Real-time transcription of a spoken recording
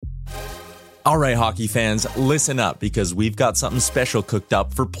All right, hockey fans, listen up because we've got something special cooked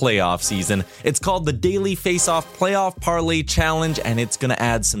up for playoff season. It's called the Daily Face-Off Playoff Parlay Challenge, and it's going to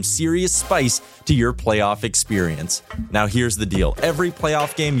add some serious spice to your playoff experience. Now, here's the deal. Every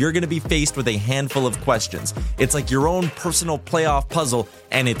playoff game, you're going to be faced with a handful of questions. It's like your own personal playoff puzzle,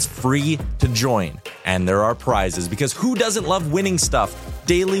 and it's free to join. And there are prizes, because who doesn't love winning stuff?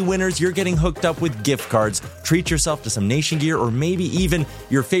 Daily winners, you're getting hooked up with gift cards. Treat yourself to some Nation gear or maybe even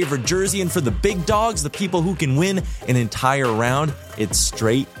your favorite jersey. And for the big dogs, the people who can win an entire round, it's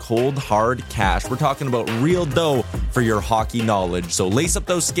straight, cold, hard cash. We're talking about real dough for your hockey knowledge. So lace up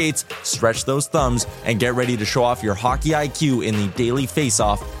those skates, stretch those thumbs, and get ready to show off your hockey IQ in the Daily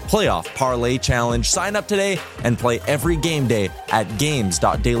Face-Off Playoff Parlay Challenge. Sign up today and play every game day at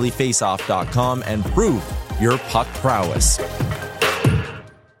games.dailyfaceoff.com and prove your puck prowess.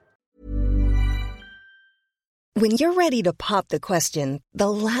 When you're ready to pop the question, the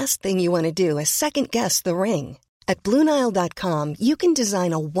last thing you want to do is second-guess the ring. At BlueNile.com, you can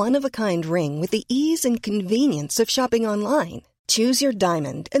design a one-of-a-kind ring with the ease and convenience of shopping online. Choose your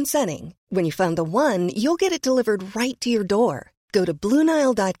diamond and setting. When you find the one, you'll get it delivered right to your door. Go to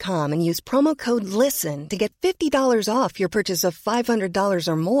BlueNile.com and use promo code LISTEN to get $50 off your purchase of $500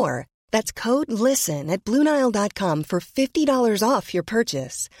 or more. That's code LISTEN at BlueNile.com for $50 off your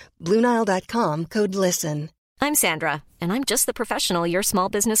purchase. BlueNile.com, code LISTEN. I'm Sandra, and I'm just the professional your small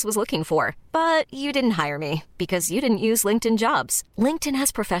business was looking for. But you didn't hire me because you didn't use LinkedIn Jobs. LinkedIn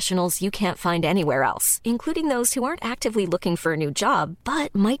has professionals you can't find anywhere else, including those who aren't actively looking for a new job,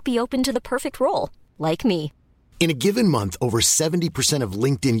 but might be open to the perfect role, like me. In a given month, over 70% of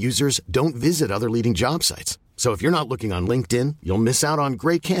LinkedIn users don't visit other leading job sites. So if you're not looking on LinkedIn, you'll miss out on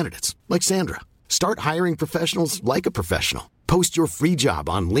great candidates like Sandra. Start hiring professionals like a professional. Post your free job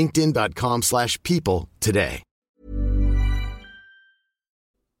on linkedin.com/people today.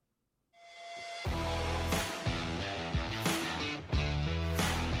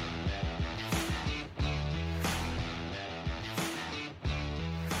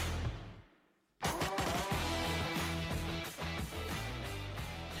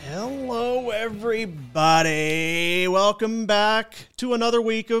 Hello, everybody. Welcome back to another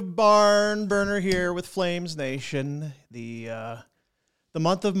week of Barn Burner here with Flames Nation. The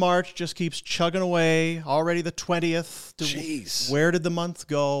month of March just keeps chugging away. Already the 20th. Jeez. Where did the month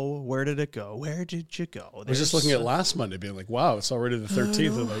go? Where did it go? Where did you go? I was just looking at last Monday, being like, "Wow, it's already the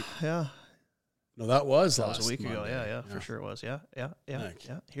 13th." I'm like, yeah. No, that was That last was a week ago. Monday. Yeah, for sure it was. Yeah.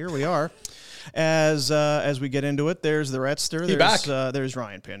 Here we are. As we get into it, there's the Retster. There's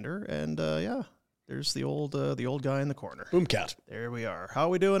Ryan Pinder, and there's the old guy in the corner. Boomcat. There we are. How are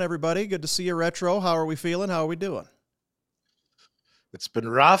we doing, everybody? Good to see you, Retro. How are we feeling? How are we doing? It's been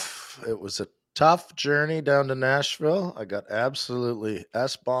rough. It was a tough journey down to Nashville. I got absolutely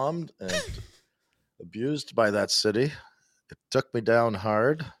S-bombed and abused by that city. It took me down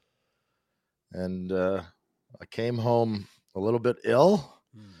hard. And I came home a little bit ill,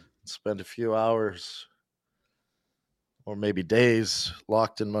 spent a few hours or maybe days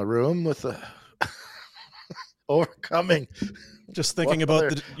locked in my room with overcoming. Just thinking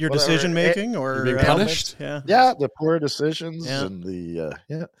about your decision making or being punished? Yeah, the poor decisions and the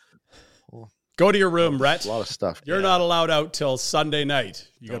Go to your room, Rhett. A lot of stuff. You're not allowed out till Sunday night.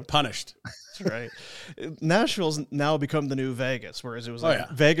 You got punished. That's right. Nashville's now become the new Vegas, whereas it was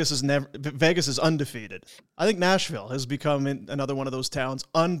Vegas is undefeated. I think Nashville has become another one of those towns,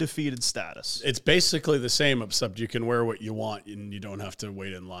 undefeated status. It's basically the same, except you can wear what you want and you don't have to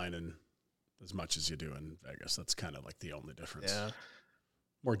wait in line and as much as you do in Vegas. That's kind of like the only difference. Yeah.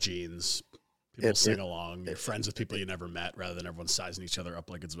 More jeans. People sing along. You're friends with people you never met rather than everyone sizing each other up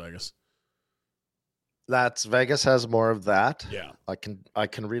like it's Vegas. Vegas has more of that. Yeah. I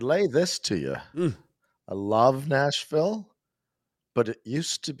can relay this to you. I love Nashville, but it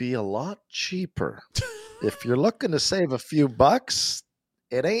used to be a lot cheaper. If you're looking to save a few bucks,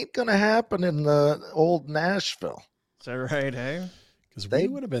 it ain't going to happen in the old Nashville. Is that right, hey? Because we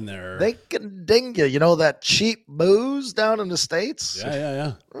would have been there. They can ding you. You know that cheap booze down in the States?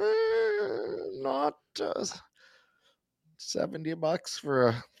 Yeah. Not $70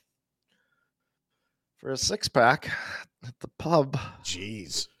 for a six-pack at the pub.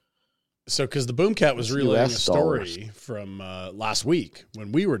 Jeez. So, because the Boomcat was relaying a story from last week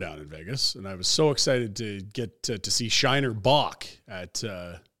when we were down in Vegas, and I was so excited to get to see Shiner Bach at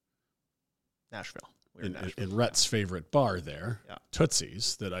Nashville. In Rhett's favorite bar there,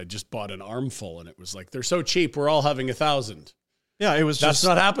 Tootsie's, that I just bought an armful, and it was like, they're so cheap, we're all having 1,000. Yeah, it was That's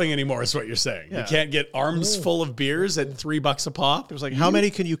not happening anymore, is what you're saying. Yeah. You can't get arms full of beers at $3 a pop. It was like, how many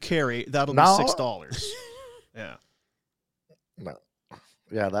can you carry? That'll be $6. Yeah. No.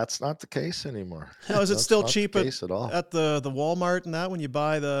 Yeah, that's not the case anymore. Now, is it still cheap at the Walmart and that when you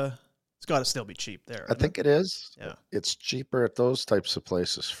buy it's got to still be cheap there. I think it is. Yeah. It's cheaper at those types of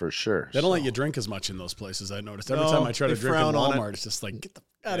places for sure. They don't let you drink as much in those places. I noticed every time I try to drink in Walmart, it's just like, get the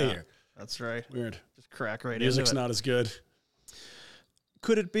out of here. That's right. Weird. Just crack right Music's into it. not as good.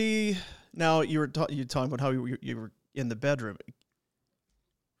 Could it be, now you were talking about how you were in the bedroom.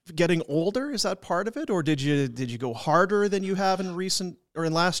 Getting older, is that part of it? Or did you go harder than you have in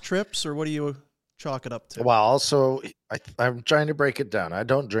last trips? Or what do you chalk it up to? Well, also, I'm trying to break it down. I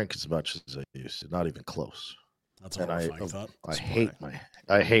don't drink as much as I used to, not even close. That's a horrifying thought.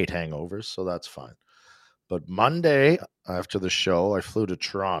 I hate hangovers, so that's fine. But Monday, after the show, I flew to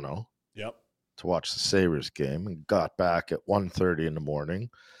Toronto. Yep. To watch the Sabres game and got back at 1:30 in the morning.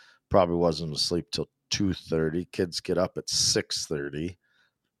 Probably wasn't asleep till 2:30. Kids get up at 6:30.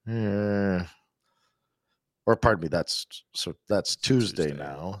 Or pardon me, that's Tuesday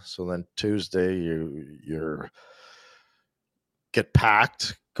now. So then Tuesday you're get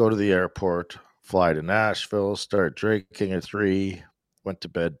packed, go to the airport, fly to Nashville, start drinking at 3, went to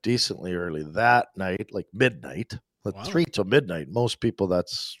bed decently early that night, like midnight. Wow. 3 till midnight. Most people,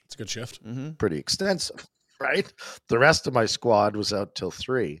 that's a good shift. Pretty extensive, right? The rest of my squad was out till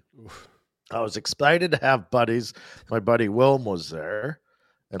 3. Oof. I was excited to have buddies. My buddy Wilm was there,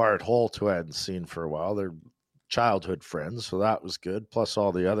 and Bart Holt, who I hadn't seen for a while. They're childhood friends, so that was good. Plus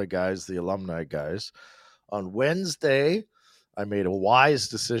all the other guys, the alumni guys. On Wednesday, I made a wise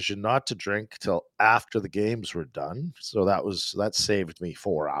decision not to drink till after the games were done. So that saved me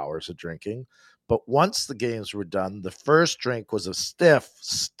 4 hours of drinking. But once the games were done, the first drink was a stiff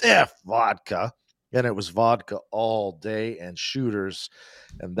vodka, and it was vodka all day and shooters,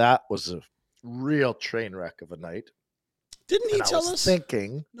 and that was a real train wreck of a night. Didn't he tell us?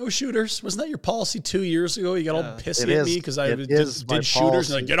 Thinking no shooters. Wasn't that your policy 2 years ago? You got all pissy at me because I did shooters.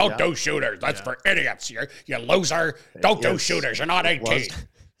 Policy, and like, you don't do shooters. That's for idiots. You loser. Don't do shooters. You're not 18.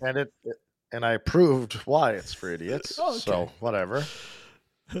 And I proved why it's for idiots. Okay. So whatever.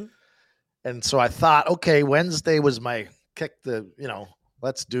 And so I thought, okay, Wednesday was my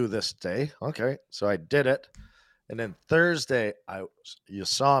let's do this day. Okay. So I did it. And then Thursday, you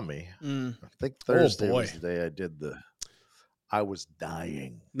saw me. I think Thursday was the day I was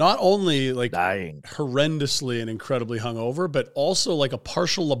dying. Not only dying horrendously and incredibly hungover, but also like a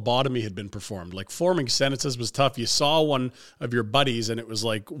partial lobotomy had been performed. Like forming sentences was tough. You saw one of your buddies and it was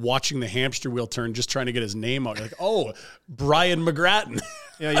like watching the hamster wheel turn, just trying to get his name out. You're like, oh, Brian McGrattan.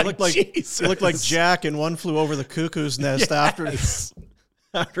 Yeah, you looked like Jack in One Flew Over the Cuckoo's Nest after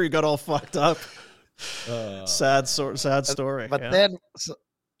he got all fucked up. Sad story. But then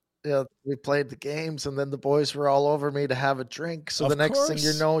we played the games, and then the boys were all over me to have a drink. So the next thing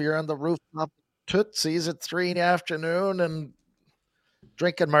you know, you're on the rooftop Tootsies at 3 in the afternoon and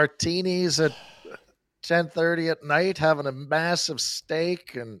drinking martinis at 10:30 at night, having a massive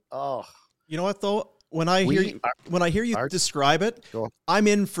steak, and you know what though? When I hear you describe it, I'm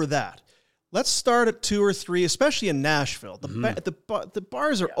in for that. Let's start at 2 or 3, especially in Nashville. The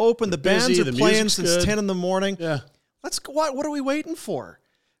bars are open, the bands are playing since 10 in the morning. Yeah, let's go. What are we waiting for?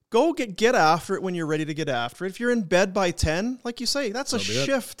 Go get after it when you're ready to get after it. If you're in bed by 10, like you say, that's a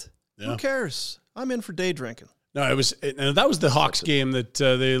shift. Yeah. Who cares? I'm in for day drinking. No, that was the Hawks game that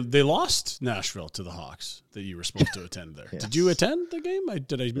they lost Nashville to the Hawks that you were supposed to attend there. Yes. Did you attend the game?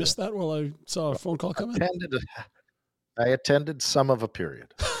 Did I miss that while I saw a phone call come in? I attended some of a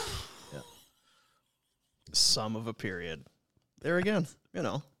period. Some of a period. There again,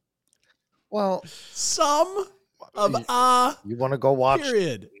 Well, some of you want to go watch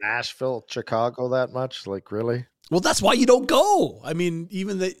Nashville, Chicago that much? Like, really? Well, that's why you don't go. I mean,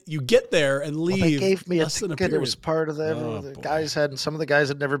 even that you get there and leave. Well, they gave me a ticket. It was part of the guys some of the guys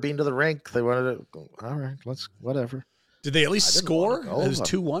had never been to the rink. They wanted to go, all right, whatever. Did they at least score? It was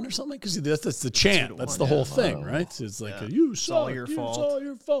 2-1 or something? Because that's the chant. That's the whole thing, right? It's like, it's all your fault. It's all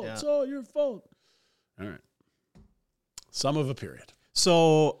your fault. It's all your fault. All right. Some of a period.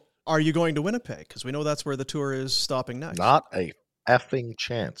 So are you going to Winnipeg? Because we know that's where the tour is stopping next. Not a effing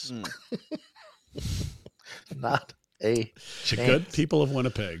chance. Not a chance. The good people of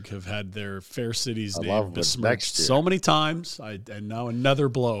Winnipeg have had their fair city's name besmirched so many times. And now another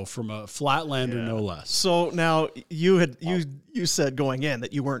blow from a Flatlander, no less. So now you said going in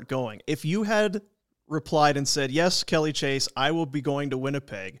that you weren't going. If you had replied and said, yes, Kelly Chase, I will be going to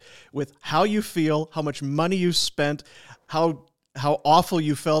Winnipeg, with how you feel, how much money you spent, how awful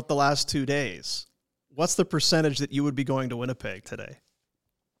you felt the last 2 days, what's the percentage that you would be going to Winnipeg today?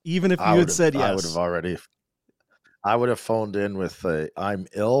 Even if you had said yes. I would have phoned in with I'm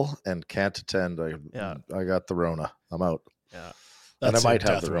ill and can't attend. I got the Rona. I'm out. Yeah. And I That's a might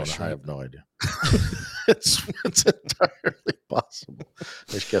have death the Rona. wish, I right? have no idea. it's entirely possible.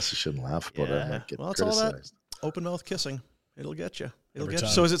 I guess I shouldn't laugh about it. I might get Well, it's all that criticized. open mouth kissing. It'll get you. It'll Every get you.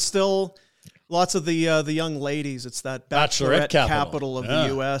 time. So is it still lots of the young ladies? It's that Bachelorette capital of Yeah. the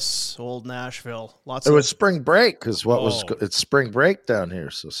U.S., old Nashville. Lots It of was spring break because Oh. it's spring break down here.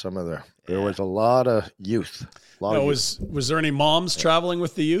 So there was a lot of youth. Now, was there any moms traveling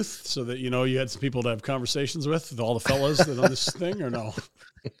with the youth so that, you had some people to have conversations with all the fellas that on this thing, or no?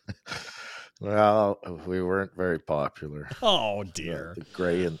 Well, we weren't very popular. Oh, dear. The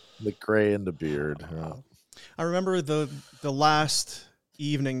gray and the beard. I remember the last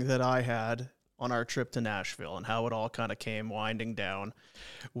evening that I had on our trip to Nashville and how it all kind of came winding down.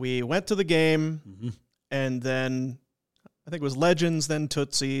 We went to the game, and then I think it was Legends, then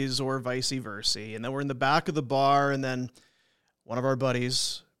Tootsies, or vice versa. And then we're in the back of the bar, and then one of our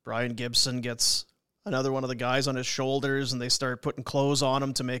buddies, Brian Gibson, gets another one of the guys on his shoulders, and they start putting clothes on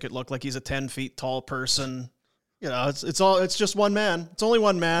him to make it look like he's a 10 feet tall person. It's just one man. It's only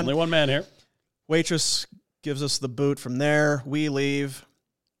one man. Only one man here. Waitress gives us the boot from there. We leave,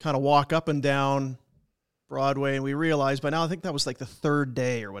 kind of walk up and down Broadway, and we realize by now, I think that was like the third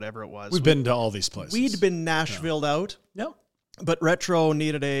day or whatever it was. We've been to all these places. We'd been Nashville'd out. Yep. But Retro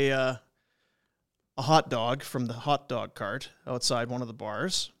needed a hot dog from the hot dog cart outside one of the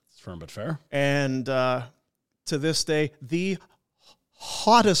bars. It's firm but fair. And to this day, the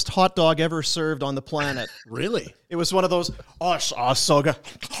hottest hot dog ever served on the planet. Really? It was one of those, so good.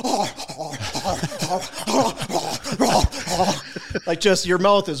 Like just your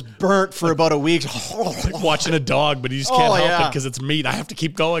mouth is burnt for about a week. Like watching a dog, but you just can't help it because it's meat. I have to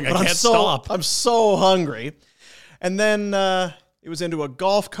keep going. I can't stop. I'm so hungry. And then it was into a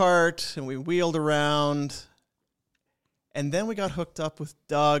golf cart, and we wheeled around. And then we got hooked up with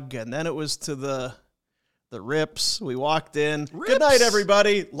Doug, and then it was to the Rips. We walked in. Good night,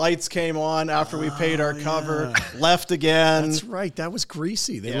 everybody. Lights came on after we paid our cover. Left again. That's right. That was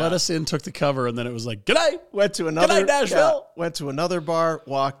greasy. They let us in, took the cover, and then it was like, good night. Went to another. Good night, Nashville. Went to another bar.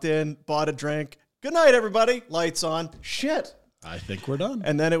 Walked in. Bought a drink. Good night, everybody. Lights on. Shit. I think we're done.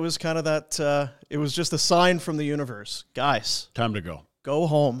 And then it was kind of that. It was just a sign from the universe, guys. Time to go. Go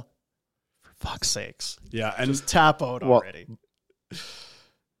home. For fuck's sakes. Yeah, and Just tap out already.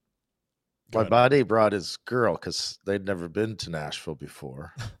 My buddy brought his girl because they'd never been to Nashville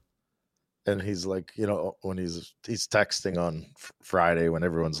before. And he's like, when he's texting on Friday when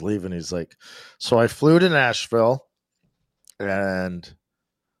everyone's leaving, he's like, so I flew to Nashville and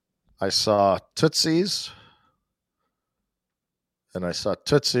I saw Tootsies. And I saw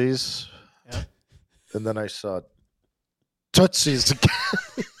Tootsies. Yeah. And then I saw Tootsies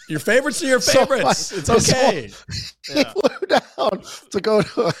again. your favorites are your favorites. It's okay. He flew down to go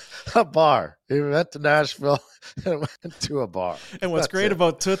to a bar. He went to Nashville and went to a bar. And what's That's great it.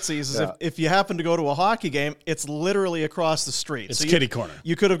 about Tootsies is if you happen to go to a hockey game, it's literally across the street. It's kitty corner.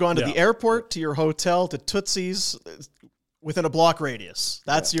 You could have gone to the airport, to your hotel, to Tootsies within a block radius.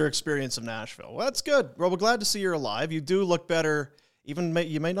 That's your experience of Nashville. Well, that's good. Well, we're glad to see you're alive. You do look better. Even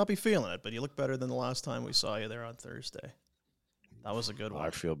you may not be feeling it, but you look better than the last time we saw you there on Thursday. That was a good one.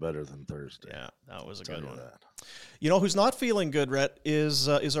 I feel better than Thursday. Yeah, that was a Tell good you one. that. You know who's not feeling good, Rhett, is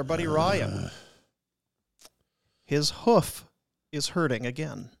our buddy Ryan. His hoof is hurting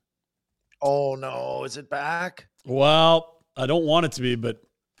again. Oh no, is it back? Well, I don't want it to be, but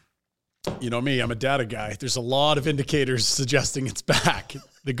you know me, I'm a data guy. There's a lot of indicators suggesting it's back.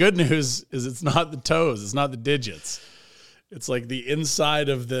 The good news is it's not the toes, it's not the digits. It's like the inside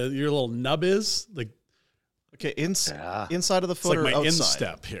of your little nub is like. Okay, inside of the It's foot like or my outside?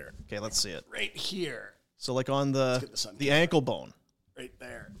 instep here. Okay, let's see it. Right here. So like on the ankle bone. Right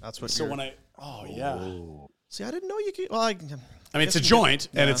there. That's what. So when yeah. See, I didn't know you could. Well, I mean, it's a joint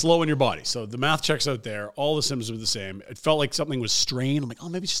and it's low in your body. So the math checks out there. All the symptoms are the same. It felt like something was strained. I'm like,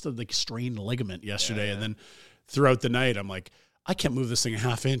 maybe it's just a strained ligament yesterday. Yeah. And then throughout the night, I'm like, I can't move this thing a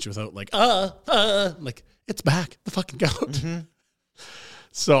half inch without I'm like, it's back. The fucking gout. Mm-hmm.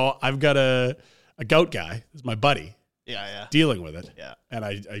 So I've got a gout guy. It's my buddy. Yeah. Dealing with it. Yeah. And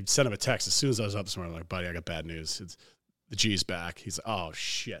I sent him a text as soon as I was up this morning. I'm like, buddy, I got bad news. The G's back. He's like, oh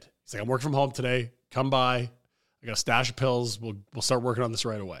shit. He's like, I'm working from home today. Come by. I got a stash of pills. We'll start working on this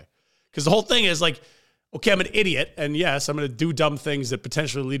right away. Because the whole thing is like, okay, I'm an idiot. And yes, I'm going to do dumb things that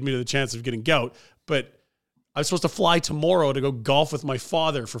potentially lead me to the chance of getting gout. But I'm supposed to fly tomorrow to go golf with my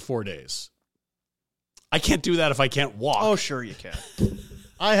father for 4 days. I can't do that if I can't walk. Oh, sure you can.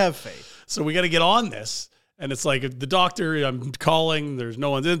 I have faith. So we got to get on this. And it's like the doctor, I'm calling, there's no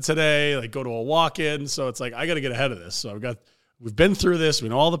one's in today. Like go to a walk-in. So it's like, I got to get ahead of this. So we've been through this. We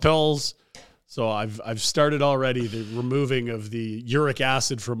know all the pills. So I've started already the removing of the uric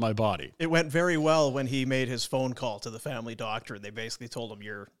acid from my body. It went very well when he made his phone call to the family doctor. They basically told him,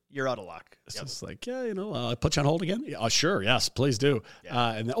 you're out of luck. It's just like, I put you on hold again? Yeah, sure, yes, please do.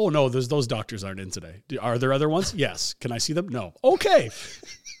 Yeah. No, those doctors aren't in today. Are there other ones? Yes. Can I see them? No. Okay.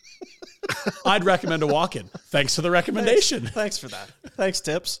 I'd recommend a walk-in. Thanks for the recommendation. Thanks for that. Thanks,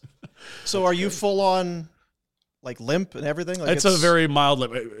 Tips. So are you full on like limp and everything? Like it's a very mild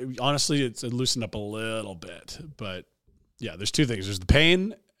limp. Honestly, it's loosened up a little bit. But yeah, there's two things. There's the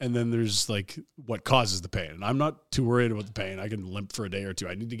pain, and then there's like what causes the pain. And I'm not too worried about the pain. I can limp for a day or two.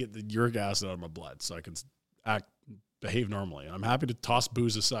 I need to get the uric acid out of my blood so I can behave normally. And I'm happy to toss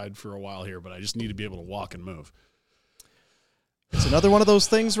booze aside for a while here, but I just need to be able to walk and move. It's another one of those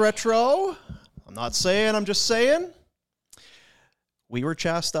things, Retro. I'm not saying, I'm just saying. We were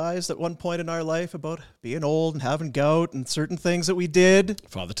chastised at one point in our life about being old and having gout and certain things that we did.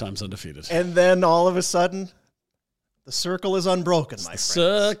 Father Time's undefeated. And then all of a sudden, the circle is unbroken, my friend.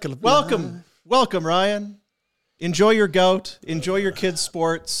 Circle of Welcome, Ryan. Enjoy your gout. Enjoy your kids'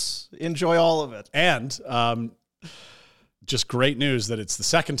 sports. Enjoy all of it. And just great news that it's the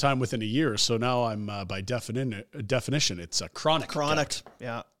second time within a year. So now I'm, by definition, it's a chronic gout.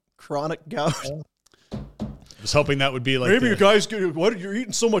 Yeah. Chronic gout. I was hoping that would be like maybe you guys, what, you're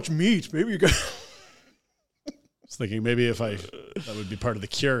eating so much meat. Maybe you guys. I was thinking maybe that would be part of the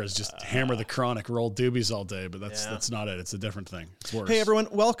cure is just hammer the chronic, roll doobies all day, but that's not it. It's a different thing. It's worse. Hey everyone,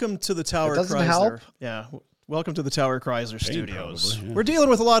 welcome to the Tower Chrysler. Help. Yeah. Welcome to the Tower Chrysler Studios. Probably, yeah. We're dealing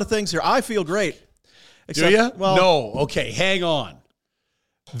with a lot of things here. I feel great. Do you? Well, no. Okay, hang on.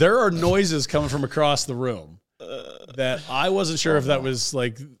 There are noises coming from across the room that I wasn't sure if that was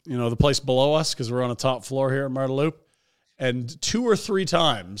like, the place below us because we're on a top floor here at Marta Loop. And 2 or 3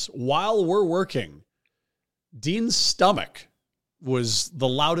 times while we're working, Dean's stomach was the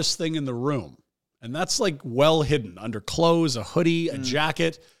loudest thing in the room. And that's like well hidden under clothes, a hoodie, a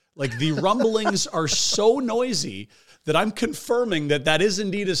jacket. Like the rumblings are so noisy that I'm confirming that is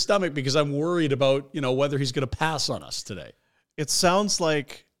indeed his stomach because I'm worried about, whether he's going to pass on us today. It sounds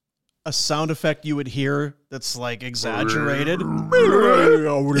like a sound effect you would hear that's like exaggerated. Is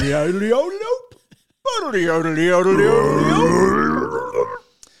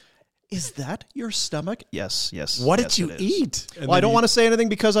that your stomach? Yes. What did you eat? Well, I don't want to say anything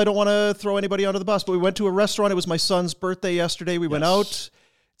because I don't want to throw anybody under the bus, but we went to a restaurant. It was my son's birthday yesterday. We went out. It's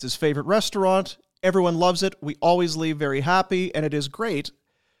his favorite restaurant. Everyone loves it. We always leave very happy, and it is great.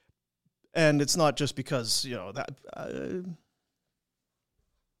 And it's not just because,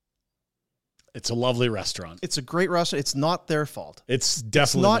 it's a lovely restaurant. It's a great restaurant. It's not their fault. It's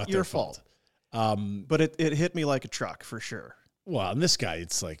definitely not your fault. But it hit me like a truck for sure. Well, and this guy,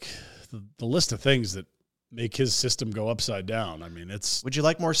 it's like the list of things that make his system go upside down. I mean, it's... Would you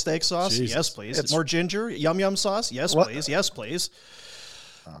like more steak sauce? Jesus. Yes, please. More ginger? Yum sauce? Yes, please. Yes, please.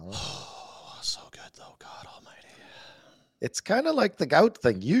 So good, though. God almighty. It's kind of like the gout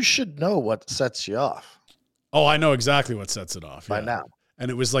thing. You should know what sets you off. Oh, I know exactly what sets it off. By now.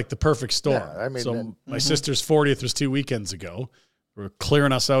 And it was like the perfect storm. Yeah, I mean, my sister's 40th was 2 weekends ago. We were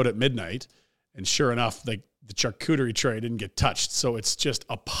clearing us out at midnight. And sure enough, the charcuterie tray didn't get touched. So it's just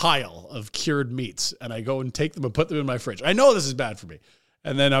a pile of cured meats. And I go and take them and put them in my fridge. I know this is bad for me.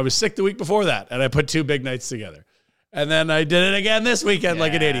 And then I was sick the week before that. And I put 2 big nights together. And then I did it again this weekend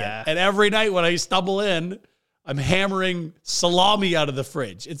like an idiot. And every night when I stumble in, I'm hammering salami out of the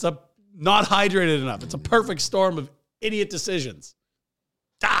fridge. It's not hydrated enough. It's a perfect storm of idiot decisions.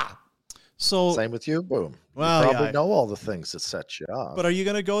 So same with you, boom. Well, you probably know all the things that set you off. But are you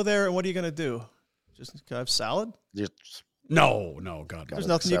going to go there, and what are you going to do? Just have salad? No, God. There's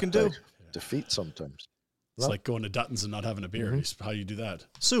nothing you can do. Defeat sometimes. It's like going to Dutton's and not having a beer. Mm-hmm. How do you do that?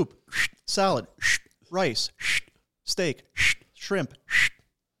 Soup, salad, rice, steak, shrimp.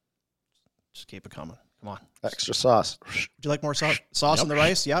 Just keep it coming. Come on. Extra sauce. Would you like more sauce in the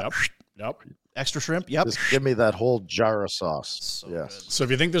rice? Yep. Extra shrimp? Yep. Just give me that whole jar of sauce. So yes. good. So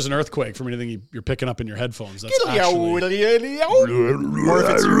if you think there's an earthquake from anything you're picking up in your headphones, that's actually... Or if it's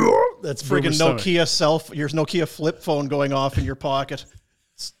that's friggin' your Nokia flip phone going off in your pocket.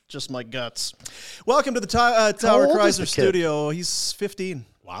 It's just my guts. Welcome to the Tower Chrysler studio. He's 15.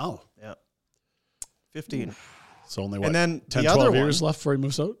 Wow. Yeah. 15. So only, and then 10, 12 years left before he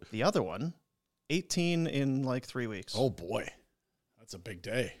moves out? The other one, 18 in like 3 weeks. Oh, boy. That's a big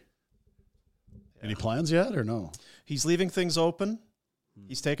day. Any plans yet or no? He's leaving things open.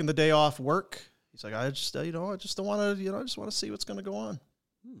 He's taking the day off work. He's like, I just don't want to, I just want to see what's going to go on.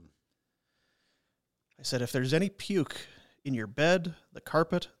 I said, if there's any puke in your bed, the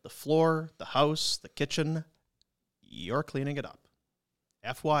carpet, the floor, the house, the kitchen, you're cleaning it up.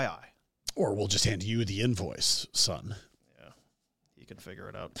 FYI. Or we'll just hand you the invoice, son. You can figure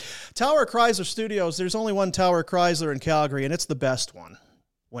it out. Tower Chrysler Studios. There's only one Tower Chrysler in Calgary, and it's the best one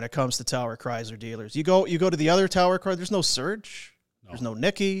when it comes to Tower Chrysler dealers. You go to the other Tower Chrysler. There's no Surge. No. There's no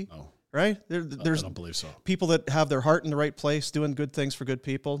Nicky. No. Right? I don't believe so. People that have their heart in the right place, doing good things for good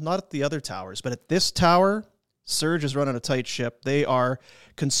people. Not at the other towers, but at this tower, Surge is running a tight ship. They are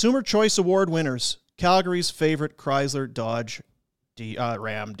Consumer Choice Award winners. Calgary's favorite Chrysler Dodge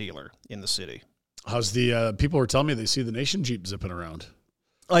Ram dealer in the city. How's the people were telling me they see the Nation Jeep zipping around?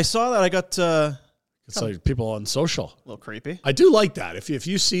 I saw that. I got it's like people on social. A little creepy. I do like that. If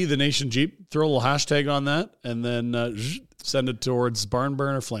you see the Nation Jeep, throw a little hashtag on that and then send it towards Barn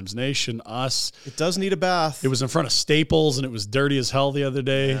Burner, Flames Nation, us. It does need a bath. It was in front of Staples and it was dirty as hell the other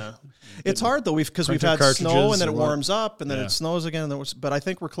day. Yeah. It's hard though because we've had snow and then it warms up and then it snows again. But I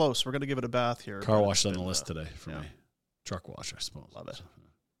think we're close. We're going to give it a bath here. Car wash on the list today for me. Truck wash, I suppose.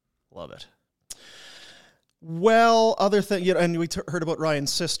 Love it. Well, other thing, and we heard about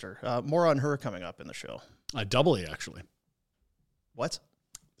Ryan's sister. More on her coming up in the show. Doubly, actually. What?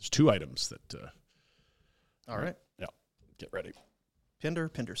 There's 2 items that. All right. Yeah. Get ready.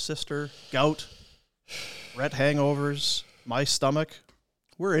 Pinder's sister, gout, Rhett hangovers, my stomach.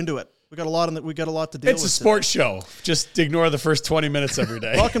 We're into it. We got a lot to deal with. It's a sports show. Just ignore the first 20 minutes every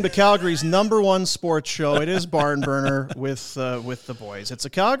day. Welcome to Calgary's #1 sports show. It is Barn Burner with the boys. It's a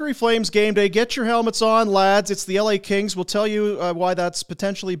Calgary Flames game day. Get your helmets on, lads. It's the LA Kings. We'll tell you why that's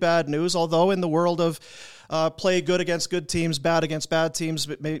potentially bad news. Although in the world of play good against good teams, bad against bad teams,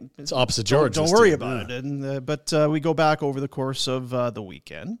 it's opposite George. Don't worry about it. But we go back over the course of the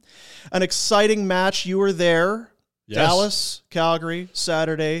weekend. An exciting match. You were there. Yes. Dallas, Calgary,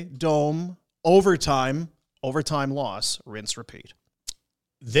 Saturday, Dome, overtime loss, rinse, repeat.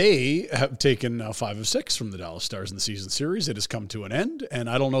 They have taken 5 of 6 from the Dallas Stars in the season series. It has come to an end, and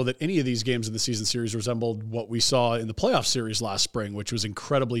I don't know that any of these games in the season series resembled what we saw in the playoff series last spring, which was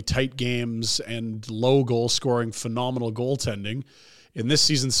incredibly tight games and low goal scoring, phenomenal goaltending. In this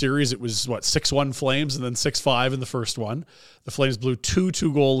season series, it was, 6-1 Flames and then 6-5 in the first one. The Flames blew 2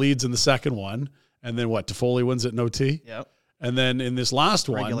 2-goal leads in the second one. And then Toffoli wins it in OT? Yep. And then in this last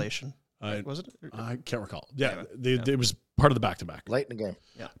one... Regulation. Was it? I can't recall. Yeah, it was part of the back-to-back. Late in the game.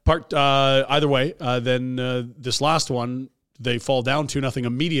 Yeah. Either way, then this last one, they fall down 2-0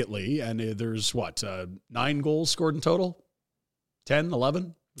 immediately, and there's 9 goals scored in total? 10,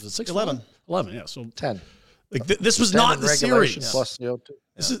 11? Was it 6? 11. 11, yeah. So 10. This was not the series. Plus the OT.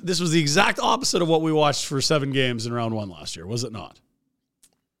 This was the exact opposite of what we watched for 7 games in round 1 last year, was it not?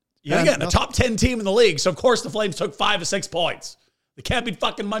 Yeah, and again, a top 10 team in the league, so of course the Flames took 5 of 6 points. They can't beat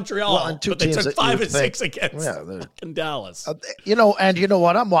fucking Montreal, but they took 5 of 6 against fucking Dallas. And you know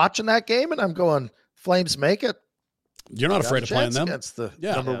what? I'm watching that game, and I'm going, Flames make it. You're not afraid of playing them against the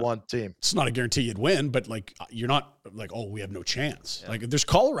number 1 team. It's not a guarantee you'd win, but you're not we have no chance. Yeah. There's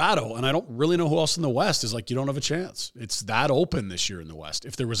Colorado, and I don't really know who else in the West is you don't have a chance. It's that open this year in the West.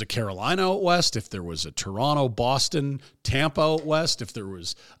 If there was a Carolina out West, if there was a Toronto, Boston, Tampa out West, if there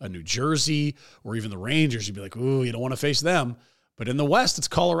was a New Jersey or even the Rangers, you'd be like, ooh, you don't want to face them. But in the West, it's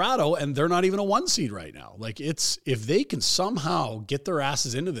Colorado, and they're not even a 1 seed right now. If they can somehow get their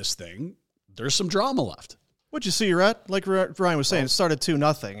asses into this thing, there's some drama left. What'd you see, Rhett? Like Ryan was saying, it started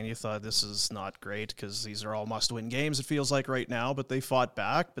 2-0, and you thought this is not great because these are all must-win games, it feels like right now, but they fought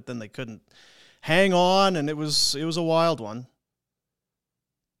back, but then they couldn't hang on, and it was a wild one.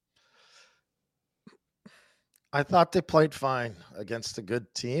 I thought they played fine against a good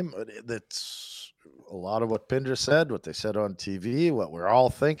team. That's a lot of what Pinder said, what they said on TV, what we're all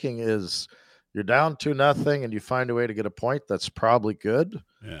thinking is you're down 2-0 and you find a way to get a point, that's probably good,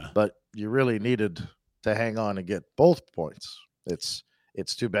 but you really needed to hang on and get both points. It's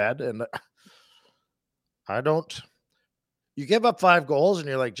too bad. And you give up 5 goals and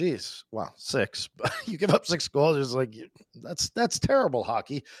you're like, geez, well, 6, but you give up 6 goals. It's like, that's terrible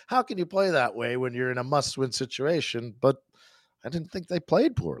hockey. How can you play that way when you're in a must-win situation? But I didn't think they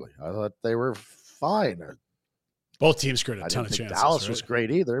played poorly. I thought they were fine. Both teams created a ton of chances. Dallas was great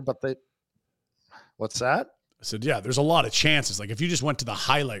either, but what's that? I said, yeah, there's a lot of chances. If you just went to the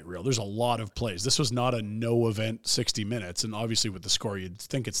highlight reel, there's a lot of plays. This was not a no-event 60 minutes, and obviously with the score, you'd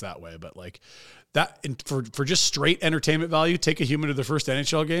think it's that way. But that, for just straight entertainment value, take a human to their first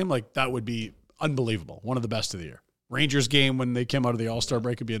NHL game, that would be unbelievable. One of the best of the year. Rangers game when they came out of the All-Star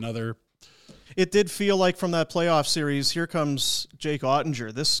break would be another. It did feel like from that playoff series, here comes Jake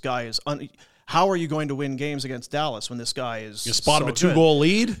Ottinger. This guy is how are you going to win games against Dallas when this guy is you spot him a 2-goal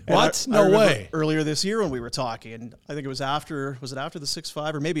lead? What? No way. Earlier this year when we were talking, and I think it was after the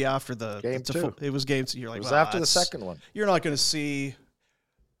 6-5 or maybe after the game 2. It was game 2. You're like, it was after the second one. You're not going to see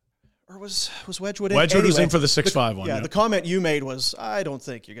Or was Wedgwood in? Wedgwood was Anyway, in for the 6-5 one. Yeah, Yeah. the comment you made was, I don't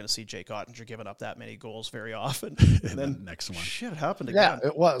think you're going to see Jake Ottinger giving up that many goals very often. And then next one. Shit, it happened again. Yeah,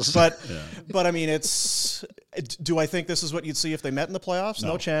 it was. But I mean, do I think this is what you'd see if they met in the playoffs?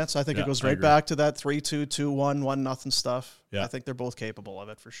 No chance. I think it goes right back to that 3-2, 2-1, 1-0 stuff. Yeah. I think they're both capable of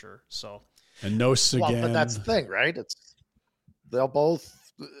it for sure. So, and no again. Well, but that's the thing, right? They'll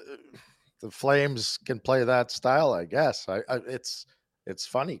both. The Flames can play that style, I guess. It's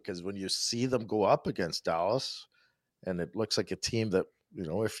funny because when you see them go up against Dallas, and it looks like a team that,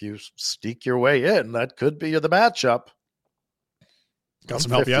 if you sneak your way in, that could be the matchup. Got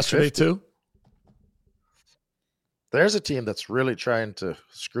some help yesterday too. There's a team that's really trying to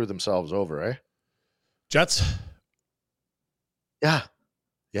screw themselves over, eh? Jets. Yeah.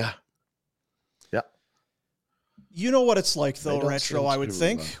 You know what it's like, though, Retro, I would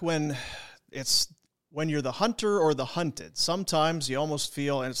think, when you're the hunter or the hunted. Sometimes you almost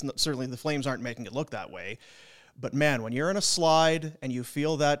feel, and certainly the Flames aren't making it look that way, but man, when you're in a slide and you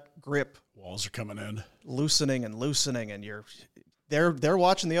feel that grip, walls are coming in, loosening, and they're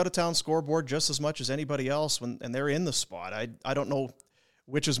watching the out-of-town scoreboard just as much as anybody else and they're in the spot. I don't know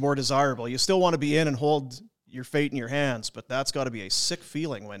which is more desirable. You still want to be in and hold your fate in your hands, but that's got to be a sick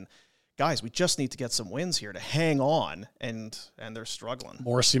feeling when, guys, we just need to get some wins here to hang on, and they're struggling.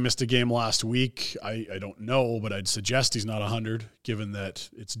 Morrissey missed a game last week. I don't know, but I'd suggest he's not 100, given that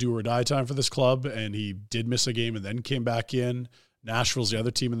it's do or die time for this club, and he did miss a game and then came back in. Nashville's the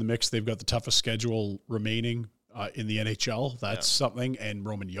other team in the mix. They've got the toughest schedule remaining in the NHL. That's something. And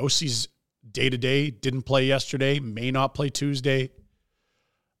Roman Yossi's day-to-day didn't play yesterday, may not play Tuesday.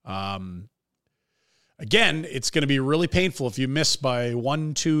 Again, it's going to be really painful if you miss by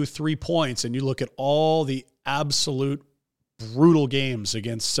 1, 2, 3 points and you look at all the absolute brutal games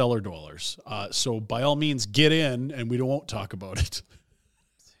against cellar dwellers. So by all means, get in, and we won't talk about it.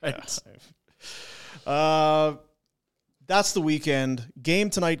 Right? That's the weekend.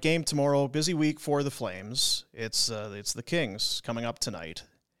 Game tonight, game tomorrow. Busy week for the Flames. It's the Kings coming up tonight.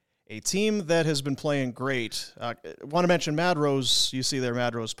 A team that has been playing great. I want to mention Mad Rose. You see there,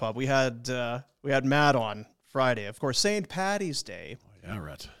 Mad Rose Pub. We had Matt on Friday. Of course, St. Patty's Day. Oh, yeah,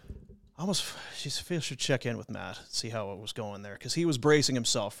 right. Should check in with Matt, see how it was going there, because he was bracing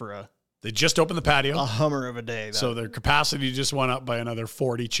himself for They just opened the patio. a hummer of a day. So their capacity just went up by another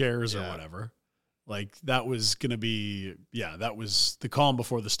 40 chairs or whatever. Like, that was going to be, that was the calm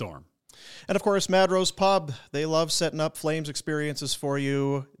before the storm. And, of course, Mad Rose Pub, they love setting up Flames experiences for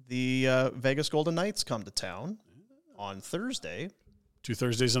you. The Vegas Golden Knights come to town on Thursday. 2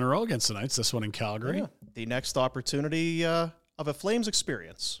 Thursdays in a row against the Knights, this one in Calgary. Yeah. The next opportunity of a Flames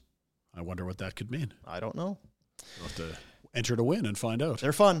experience. I wonder what that could mean. I don't know. You'll have to enter to win and find out.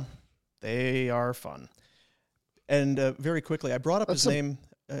 They're fun. They are fun. And very quickly, I brought up his name.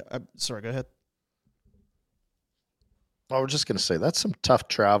 Sorry, go ahead. I was just going to say, that's some tough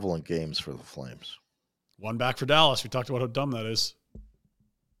traveling games for the Flames. One back for Dallas. We talked about how dumb that is.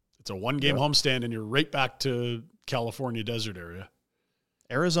 It's a one-game homestand, and you're right back to California desert area.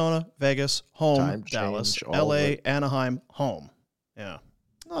 Arizona, Vegas, home, Time Dallas, change, LA, Anaheim, home. Yeah.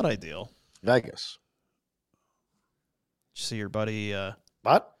 Not ideal. Vegas. Did you see your buddy...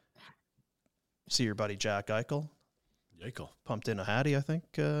 What? See your buddy Jack Eichel? Eichel. Pumped in a Hattie, I think,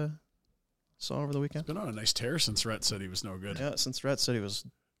 saw over the weekend. He's been on a nice tear since Rhett said he was no good. Yeah, since Rhett said he was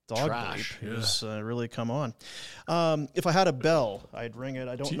dog Trash. bleep. He was really come on. If I had a bell, I'd ring it.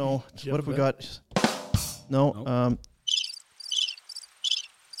 I don't know. What have we got? No.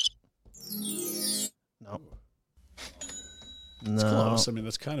 Nope. No. It's close. I mean,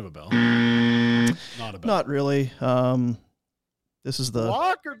 that's kind of a bell. Not a bell. Not really. This is the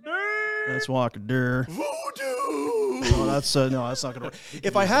Walker Durr. That's Walker Durr. Voodoo. No, that's not gonna work.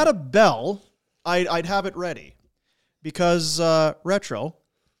 If I had a bell, I'd have it ready, because Retro,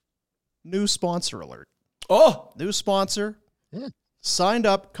 new sponsor alert. Oh, New sponsor, signed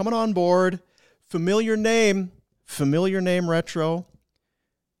up, coming on board. Familiar name, Retro.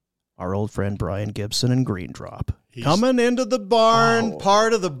 Our old friend Brian Gibson and Green Drop. Coming into the barn,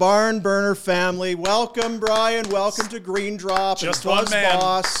 part of the Barn Burner family. Welcome, Brian. Welcome to Green Drop. Just and one man.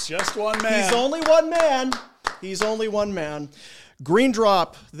 Boss. Just one man. He's only one man. He's only one man. Green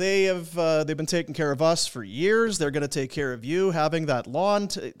Drop, they've been taking care of us for years. They're going to take care of you, having that lawn.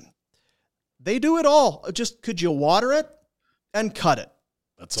 They do it all. Just, could you water it and cut it?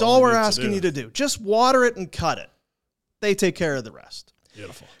 That's all we're asking you to do. Just water it and cut it. They take care of the rest.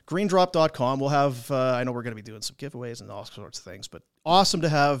 Beautiful. Greendrop.com. We'll have, I know we're going to be doing some giveaways and all sorts of things, but awesome to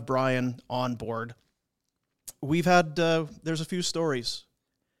have Brian on board. We've had, there's a few stories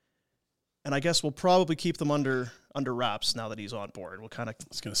And I guess we'll probably keep them under wraps now that he's on board. We'll kind of. I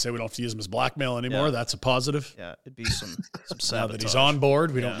was going to say we don't have to use him as blackmail anymore. Yeah. That's a positive. Yeah, it'd be some sabotage. Now that he's on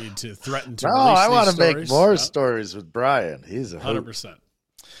board, we don't need to threaten to No, release I want these to make stories. more Yeah. stories with Brian. He's a hoot. 100%.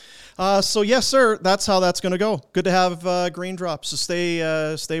 So yes, sir, that's how that's going to go. Good to have Green Drop. So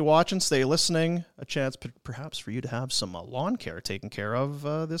stay watching, stay listening. A chance perhaps for you to have some lawn care taken care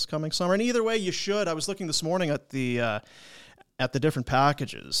of this coming summer. And either way, you should. I was looking this morning at the different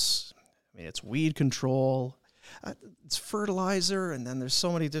packages. I mean, it's weed control, it's fertilizer, and then there's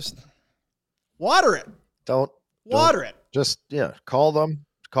so many just water it. Don't Water it. Just call them,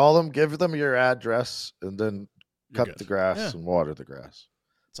 give them your address, and then cut the grass and water the grass.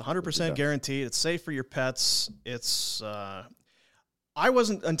 It's 100% guaranteed. It's safe for your pets. It's I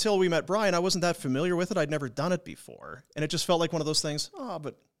wasn't, until we met Brian, I wasn't that familiar with it. I'd never done it before. And it just felt like one of those things,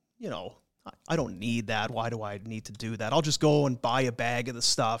 but I don't need that. Why do I need to do that? I'll just go and buy a bag of the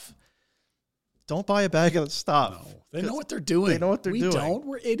stuff. Don't buy a bag of the stuff. No, they know what they're doing. They know what they're doing. We don't.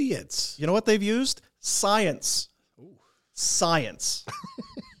 We're idiots. You know what they've used? Science. Ooh. Science.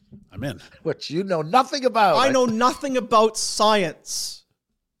 I'm in. Which you know nothing about. I know nothing about science.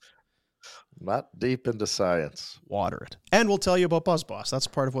 Not deep into science. Water it. And we'll tell you about Buzz Boss. That's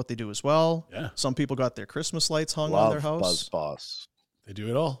part of what they do as well. Yeah. Some people got their Christmas lights hung Love on their house. Buzz Boss. They do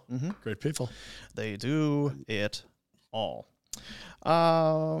it all. Mm-hmm. Great people. They do it all.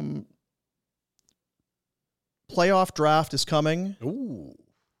 Playoff draft is coming. Ooh.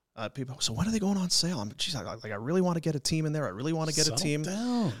 People. So when are they going on sale? I really want to get a team in there. I really want to get a team.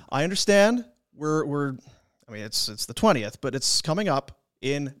 Down. I understand. It's the 20th, but it's coming up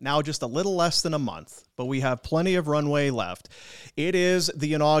in now just a little less than a month, but we have plenty of runway left. It is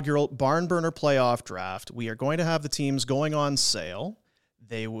the inaugural Barn Burner Playoff Draft. We are going to have the teams going on sale.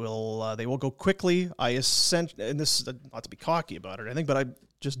 They will go quickly. And this is not to be cocky about it or anything, but I'm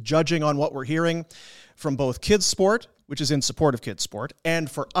just judging on what we're hearing from both Kids Sport, which is in support of Kids Sport, and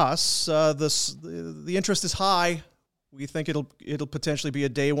for us, the interest is high. We think it'll potentially be a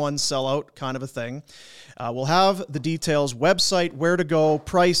day one sellout kind of a thing. We'll have the details, website, where to go,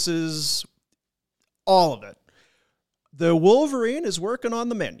 prices, all of it. The Wolverine is working on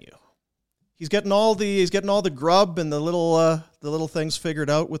the menu. He's getting all the grub and the little things figured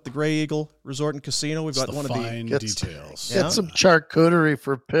out with the Grey Eagle Resort and Casino. We've got one of the fine details. Get some charcuterie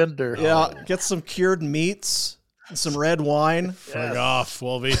for Pinder. Yeah, get some cured meats and some red wine. Frig off,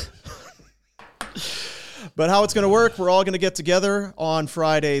 Wolvie. But how it's going to work, we're all going to get together on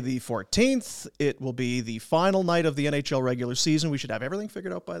Friday the 14th. It will be the final night of the NHL regular season. We should have everything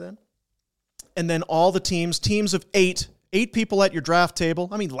figured out by then. And then all the teams of eight people at your draft table.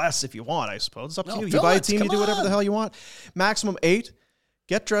 I mean, less if you want, I suppose. It's up to you. You buy a team, you do whatever the hell you want. Maximum 8.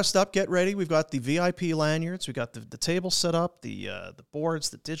 Get dressed up, get ready. We've got the VIP lanyards. We've got the table set up, the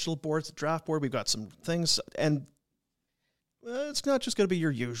boards, the digital boards, the draft board. We've got some things. And it's not just going to be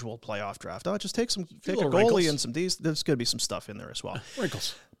your usual playoff draft. Just take a goalie wrinkles. and some D's. There's going to be some stuff in there as well.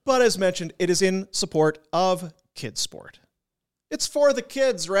 Wrinkles. But as mentioned, it is in support of Kids Sport. It's for the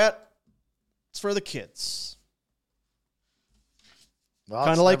kids, Rhett. It's for the kids. Well,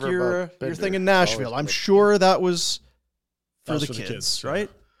 Kind of like your thing in Nashville. I'm sure that was for the kids,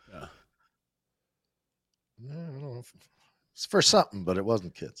 right? Yeah. I don't know. It's for something, but it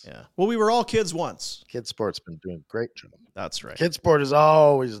wasn't kids. Yeah. Well, we were all kids once. Kids Sport's been doing a great job. That's right. Kids Sport has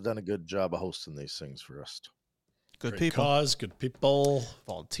always done a good job of hosting these things for us. Good Great people. cause, good people.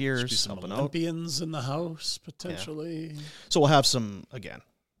 Volunteers, Be some helping out. Olympians in the house, potentially. So we'll have some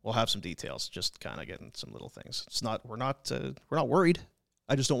details, just kind of getting some little things. We're not worried.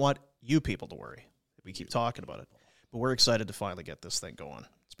 I just don't want you people to worry. We keep talking about it. But we're excited to finally get this thing going.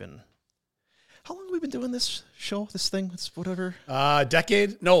 It's been, how long have we been doing this show, this thing? It's whatever.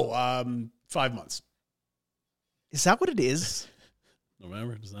 Decade? No, 5 months. Is that what it is?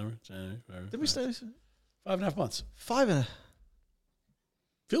 November, December, January, February. Did we say 5.5 months. 5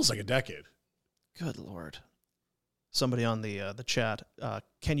 Feels like a decade. Good Lord. Somebody on the chat,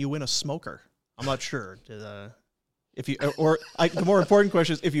 can you win a smoker? I'm not sure. The more important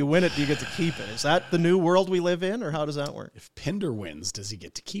question is, if you win it, do you get to keep it? Is that the new world we live in, or how does that work? If Pinder wins, does he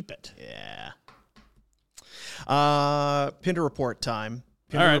get to keep it? Yeah. Pinder report time.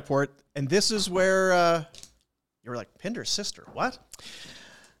 All right. Report. And this is where you were like, Pinder's sister. What?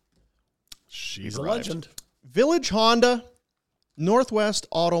 She's a arrived. legend. Village Honda, Northwest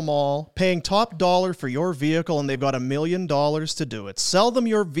Auto Mall, paying top dollar for your vehicle, and they've got $1 million to do it. Sell them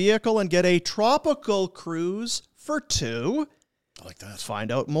your vehicle and get a tropical cruise for 2. I like that.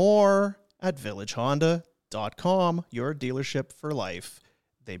 Find out more at villagehonda.com, your dealership for life.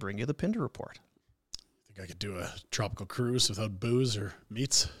 They bring you the Pinder report. Think I could do a tropical cruise without booze or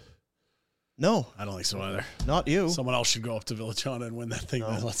meats? No, I don't think so either. not you. Someone else should go up to Villachana and win that thing.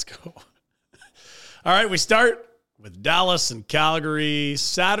 Then let's go. All right, we start with Dallas and Calgary.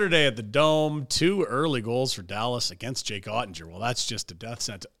 Saturday at the Dome, 2 early goals for Dallas against Jake Ottinger. Well, that's just a death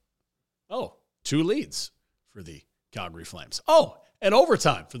sentence. Oh, 2 leads for the Calgary Flames. Oh, and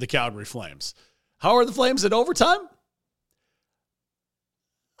overtime for the Calgary Flames. How are the Flames at overtime?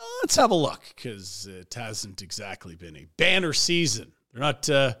 Let's have a look, because it hasn't exactly been a banner season. They're not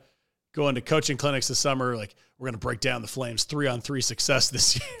going to coaching clinics this summer like, we're going to break down the Flames' 3-on-3 success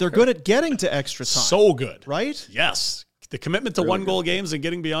this year. They're good at getting to extra time. So good. Right? Yes. The commitment to Really 1-goal games and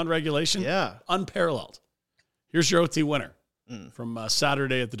getting beyond regulation, unparalleled. Here's your OT winner from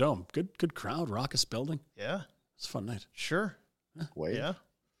Saturday at the Dome. Good crowd, raucous building. Yeah. It's a fun night. Sure. Wait. Yeah.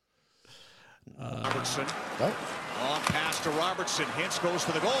 Robertson. Oh. On pass to Robertson. Hintz goes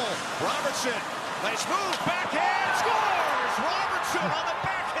for the goal. Robertson. Nice move. Backhand. Scores! Robertson on the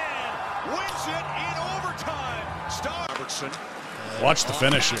backhand. Wins it in overtime. Robertson. Watch the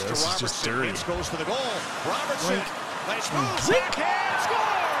finish here. Pass to This is just Robertson. dirty. Hintz goes for the goal. Robertson. Nice move. Backhand.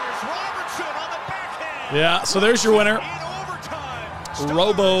 Scores! Robertson on the backhand. Yeah, so there's your winner. In overtime.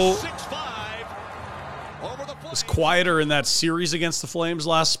 Robo 6-5 over the was quieter in that series against the Flames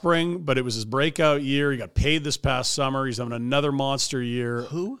last spring, but it was his breakout year. He got paid this past summer. He's having another monster year.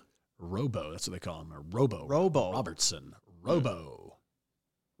 Who? Robo, that's what they call him. Or Robo. Robo. Robertson. Robo.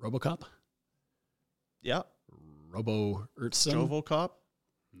 RoboCop? Yeah. Robo Ertson? Jovocop.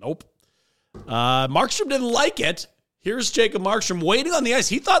 Nope. Markstrom didn't like it. Here's Jacob Markstrom waiting on the ice.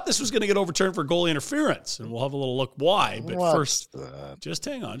 He thought this was going to get overturned for goalie interference, and we'll have a little look why. But first, just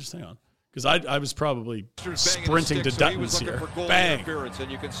hang on. Because I was probably sprinting to Dutton's here. Bang.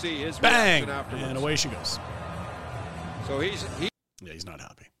 And you can see his bang. afterwards. And away she goes. So he's not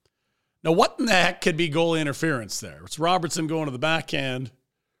happy. Now, what in the heck could be goalie interference there? It's Robertson going to the backhand.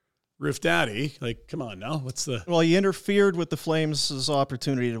 Riff Daddy. Like, come on now. What's the... Well, he interfered with the Flames'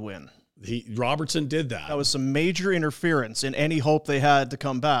 opportunity to win. Robertson did that. That was some major interference in any hope they had to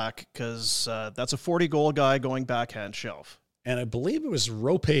come back, because that's a 40-goal guy going backhand shelf. And I believe it was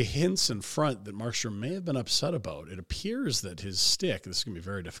Rope Hintz in front that Markstrom may have been upset about. It appears that his stick, this is going to be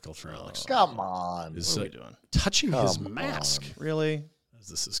very difficult for Alex. Come on. Is what are we doing? touching his mask. Really? As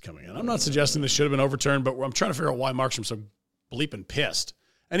this is coming in. I'm not suggesting this should have been overturned, but I'm trying to figure out why Markstrom's so bleeping pissed.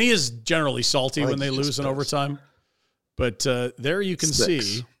 And he is generally salty when they lose in overtime. But there you can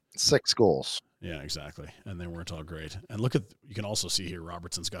see. 6 goals. Yeah, exactly. And they weren't all great. And look at, you can also see here,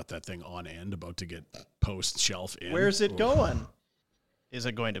 Robertson's got that thing on end, about to get post shelf in. Where's it going? Is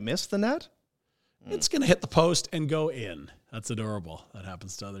it going to miss the net? It's going to hit the post and go in. That's adorable. That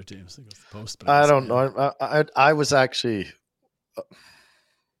happens to other teams. It goes to the post. But I don't know. I was actually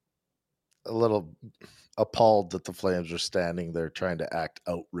a little appalled that the Flames are standing there trying to act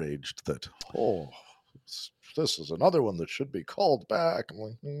outraged that, this is another one that should be called back. I'm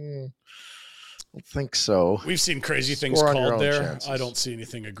like, I don't think so. We've seen crazy things Score on your called own there. chances. I don't see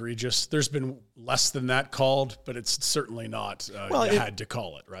anything egregious. There's been less than that called, but it's certainly not. You had to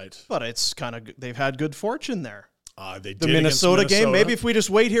call it, right? But it's kind of, they've had good fortune there. They did The Minnesota game, maybe if we just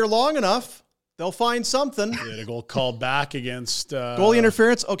wait here long enough, they'll find something. They had a goal called back against... goalie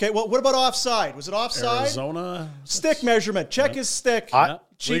interference? Okay, well, what about offside? Was it offside? Arizona? Stick measurement. Check his stick.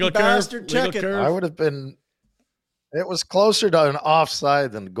 Cheating Legal bastard, curve. check it. Curve. I would have been... It was closer to an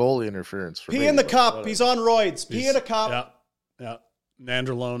offside than goalie interference for me. Pee in the cup. He's on roids. Pee in a cup. Yeah.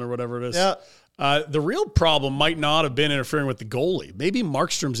 Nandrolone or whatever it is. Yeah. The real problem might not have been interfering with the goalie. Maybe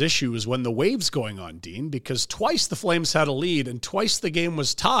Markstrom's issue is when the wave's going on, Dean, because twice the Flames had a lead and twice the game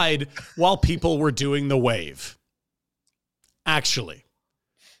was tied while people were doing the wave. Actually.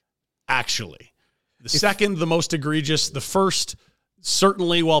 The second, the most egregious. The first,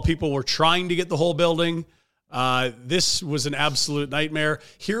 certainly while people were trying to get the whole building. This was an absolute nightmare.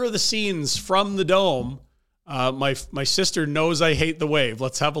 Here are the scenes from the Dome. My sister knows I hate the wave.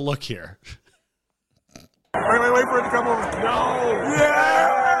 Let's have a look here. Wait for it to come over. No!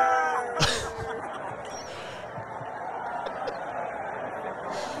 Yeah!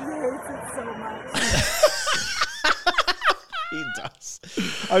 He does.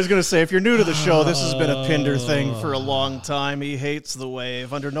 I was going to say, if you're new to the show, this has been a Pinder thing for a long time. He hates the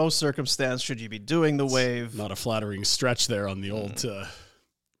wave. Under no circumstance should you be doing the wave. Not a flattering stretch there on the old...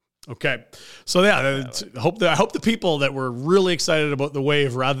 Okay. So, yeah, I hope the people that were really excited about the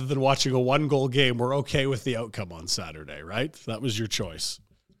wave rather than watching a 1-goal game were okay with the outcome on Saturday, right? That was your choice.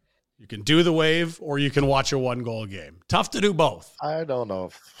 You can do the wave or you can watch a 1-goal game. Tough to do both. I don't know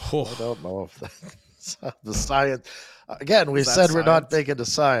if that's the science. Again, we Is that said we're not science? big into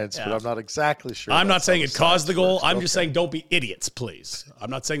science, Yeah. but I'm not exactly sure. I'm not that's saying how it caused the science goal. works. I'm just Okay. saying don't be idiots, please. I'm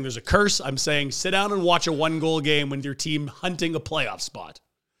not saying there's a curse. I'm saying sit down and watch a 1-goal game when your team hunting a playoff spot.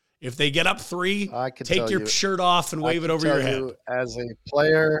 If they get up 3, I can take tell your you- shirt off and I wave it can over your tell head. you,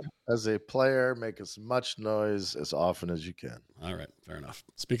 as a player, make as much noise as often as you can. All right, fair enough.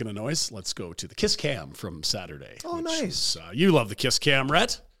 Speaking of noise, let's go to the Kiss Cam from Saturday. Oh, which nice. was, you love the Kiss Cam,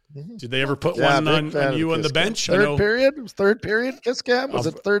 Rhett. Did they ever put Yeah, one big on fan of you on the Kiss Cam. bench? I know- Third period kiss cam? Was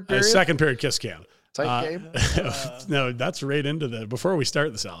it third period? Second period Kiss Cam. Tight game? No, that's right into the, before we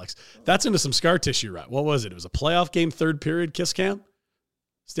start this, Alex, that's into some scar tissue, right? What was it? It was a playoff game, third period Kiss Cam?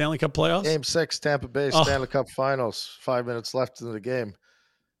 Stanley Cup playoffs? Game 6, Tampa Bay Oh. Stanley Cup Finals. 5 minutes left in the game.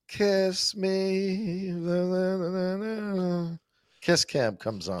 Kiss me. Kiss cam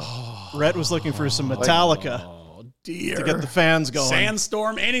comes on. Rhett was looking for some Metallica Oh, dear. to get the fans going.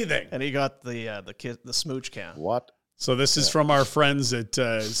 Sandstorm, anything. And he got the smooch cam. What? So this is from our friends at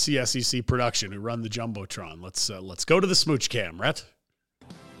CSEC Production who run the Jumbotron. Let's go to the smooch cam, Rhett.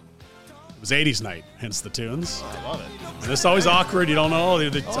 It was 80s night, hence the tunes. I love it. And it's always awkward. You don't know.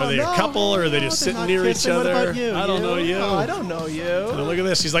 Are they a couple or are they just sitting near each other? What about you? I don't know you. Oh, I don't know you. And look at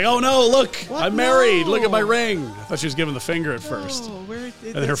this. She's like, oh no, look, What? I'm married. No. Look at my ring. I thought she was giving the finger at first. Oh,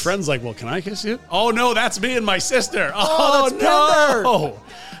 And then her friend's like, well, can I kiss you? Oh no, that's me and my sister. Oh, that's no.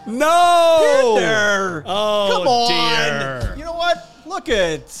 No. Pinder. Oh, Come on. dear. You know what? Look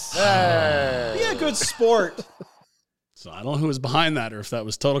at. Hey. Be a good sport. So I don't know who was behind that or if that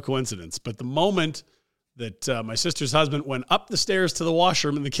was total coincidence. But the moment that my sister's husband went up the stairs to the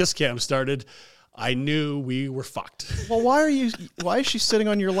washroom and the kiss cam started, I knew we were fucked. Well, why is she sitting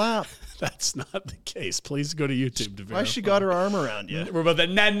on your lap? That's not the case. Please go to YouTube to verify. Why she got her arm around you? We're about that.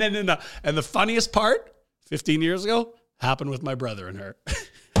 No. And the funniest part, 15 years ago, happened with my brother and her.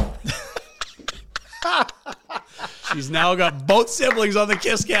 She's now got both siblings on the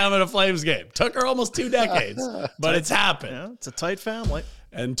kiss cam at a Flames game. Took her almost 2 decades, but it's happened. Yeah, it's a tight family.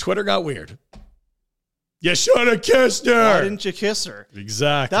 And Twitter got weird. You should have kissed her. Why didn't you kiss her?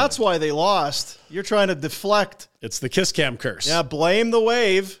 Exactly. That's why they lost. You're trying to deflect. It's the kiss cam curse. Yeah, blame the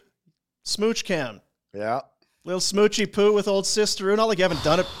wave. Smooch cam. Yeah. Little smoochy poo with old sister. Not like you haven't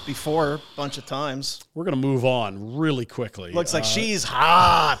done it before a bunch of times. We're going to move on really quickly. Looks like she's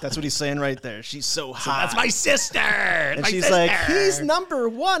hot. That's what he's saying right there. She's so hot. That's my sister. And my she's sister. like, he's number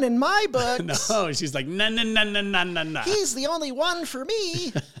 1 in my books. No, she's like, no. He's the only one for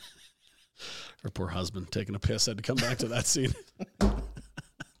me. Her poor husband taking a piss had to come back to that scene.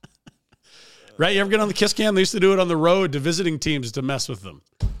 Right? You ever get on the kiss cam? They used to do it on the road to visiting teams to mess with them.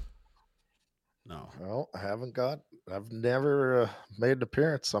 No. Well, I've never made an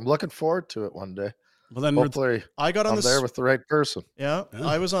appearance. I'm looking forward to it one day. Well, then Hopefully I got on I'm there with the right person. Yeah,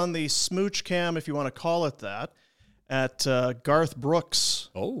 I was on the smooch cam, if you want to call it that, at Garth Brooks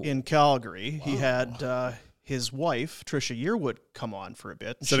in Calgary. He had his wife, Trisha Yearwood, come on for a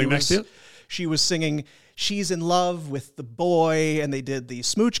bit. Sitting next to you? She was singing She's in Love with the Boy, and they did the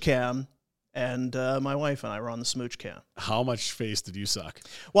smooch cam, and my wife and I were on the smooch cam. How much face did you suck?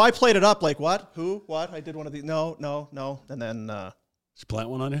 Well, I played it up like, what? Who? What? I did one of these. No. And then She plant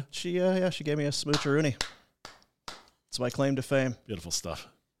one on you? she gave me a smoocheroonie. It's my claim to fame. Beautiful stuff.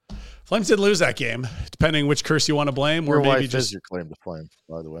 Flames did lose that game, depending which curse you want to blame, or Your maybe wife just is your claim to flame,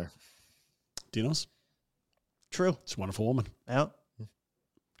 by the way. Dino's. True. She's a wonderful woman. Yeah.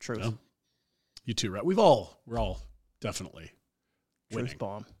 Truth. Yeah. You too, right? We're all definitely winning. Truth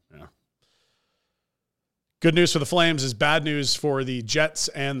bomb. Yeah. Good news for the Flames is bad news for the Jets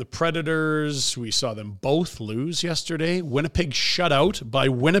and the Predators. We saw them both lose yesterday. Winnipeg shut out by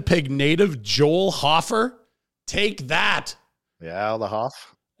Winnipeg native Joel Hofer. Take that. Yeah, the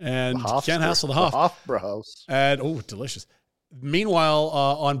Hoff. And The Hoffster. can't hassle the Hoff. The Hofbräuhaus. And delicious. Meanwhile,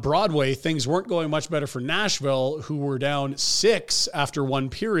 on Broadway, things weren't going much better for Nashville, who were down 6 after one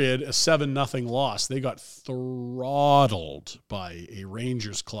period, a 7-0 loss. They got throttled by a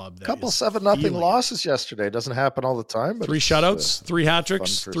Rangers club. That Couple is 7-0 feeling. losses yesterday. Doesn't happen all the time. But 3 it's, shutouts, 3 hat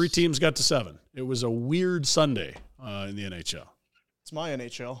tricks, fun for 3 teams got to 7. It was a weird Sunday in the NHL. It's my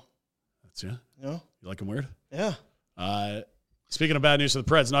NHL. That's yeah. Yeah. You like them weird? Yeah. Speaking of bad news for the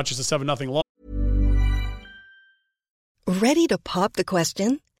Preds, not just a 7-0 loss. Ready to pop the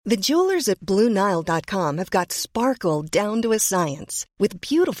question? The jewelers at BlueNile.com have got sparkle down to a science with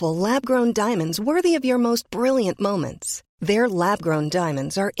beautiful lab-grown diamonds worthy of your most brilliant moments. Their lab-grown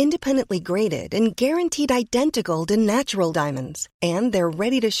diamonds are independently graded and guaranteed identical to natural diamonds, and they're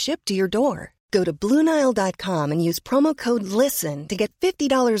ready to ship to your door. Go to BlueNile.com and use promo code LISTEN to get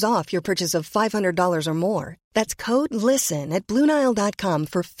 $50 off your purchase of $500 or more. That's code LISTEN at BlueNile.com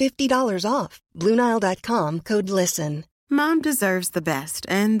for $50 off. BlueNile.com, code LISTEN. Mom deserves the best,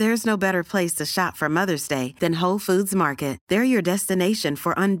 and there's no better place to shop for Mother's Day than Whole Foods Market. They're your destination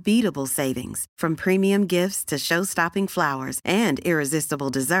for unbeatable savings, from premium gifts to show-stopping flowers and irresistible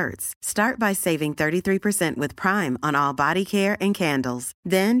desserts. Start by saving 33% with Prime on all body care and candles.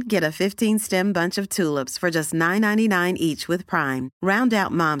 Then get a 15-stem bunch of tulips for just $9.99 each with Prime. Round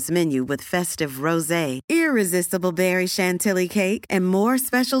out Mom's menu with festive rosé, irresistible berry chantilly cake, and more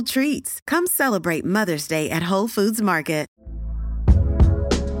special treats. Come celebrate Mother's Day at Whole Foods Market.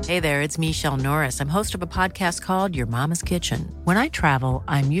 Hey there, it's Michelle Norris. I'm host of a podcast called Your Mama's Kitchen. When I travel,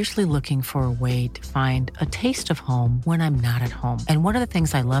 I'm usually looking for a way to find a taste of home when I'm not at home. And one of the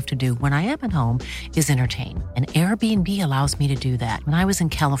things I love to do when I am at home is entertain. And Airbnb allows me to do that. When I was in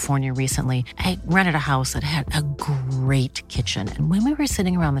California recently, I rented a house that had a great kitchen. And when we were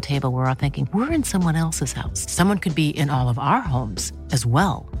sitting around the table, we were all thinking, we're in someone else's house. Someone could be in all of our homes as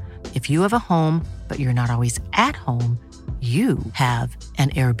well. If you have a home, but you're not always at home, you have an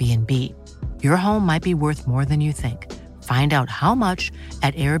Airbnb. Your home might be worth more than you think. Find out how much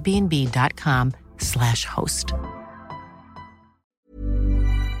at airbnb.com/host.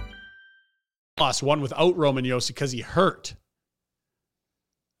 Lost one without Roman Josi because he hurt.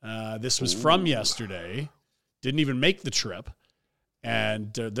 This was from yesterday. Didn't even make the trip.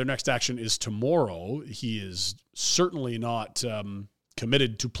 And their next action is tomorrow. He is certainly not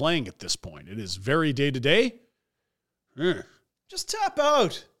committed to playing at this point. It is very day-to-day. Just tap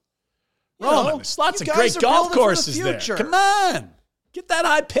out. Roman, there's lots of great golf courses there. Come on. Get that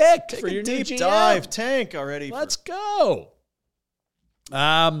high pick Take for a your deep new GM. dive tank already. Let's go.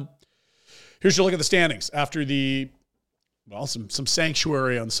 Here's your look at the standings after some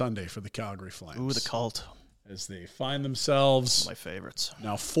sanctuary on Sunday for the Calgary Flames. Ooh, the cult. As they find themselves my favorites.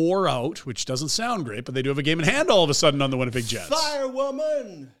 Now 4 out, which doesn't sound great, but they do have a game in hand all of a sudden on the Winnipeg Jets.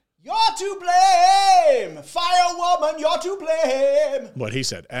 Firewoman, you're to blame. Firewoman, you're to blame. What he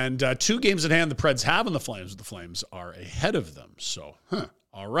said. And 2 games at hand the Preds have on the Flames. The Flames are ahead of them. So,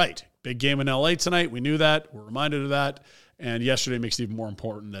 all right. Big game in LA tonight. We knew that. We're reminded of that. And yesterday makes it even more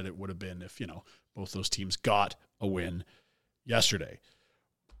important than it would have been if, both those teams got a win yesterday.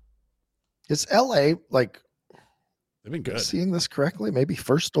 Is LA, they've been good. Seeing this correctly, maybe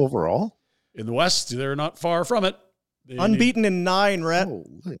first overall? In the West, they're not far from it. Unbeaten in 9, Rhett.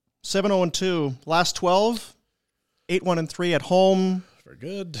 7-0-2. Last 12, 8-1-3 at home. Very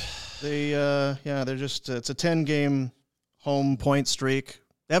good. They're just, it's a 10-game home point streak.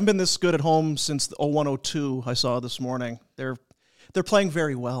 They haven't been this good at home since the 01-02 I saw this morning. They're playing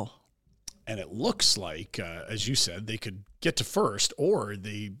very well. And it looks like, as you said, they could get to first, or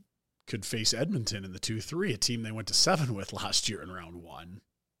they could face Edmonton in the 2-3, a team they went to 7 with last year in round 1.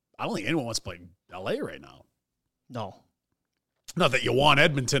 I don't think anyone wants to play LA right now. No. Not that you want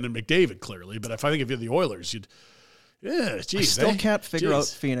Edmonton and McDavid, clearly, but if you're the Oilers, I still can't figure out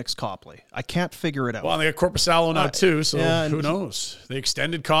Phoenix Copley. I can't figure it out. Well, they got Korpisalo now too, so who knows? They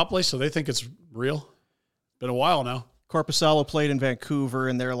extended Copley, so they think it's real. Been a while now. Korpisalo played in Vancouver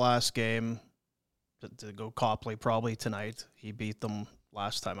in their last game. To go Copley probably tonight. He beat them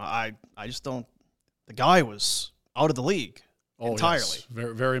last time. I just don't. The guy was out of the league entirely. Yes.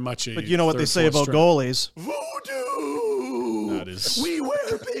 Very, very much. But you know what they say about goalies. Voodoo. That is. We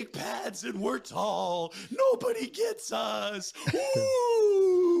wear big pads and we're tall. Nobody gets us.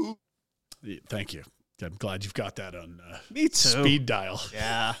 Ooh. Thank you. I'm glad you've got that on me too. Speed dial.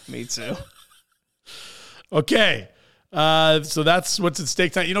 Yeah, me too. Okay. So that's what's at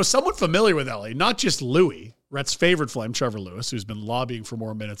stake tonight. Someone familiar with LA, not just Louis, Rhett's favorite Flame, Trevor Lewis, who's been lobbying for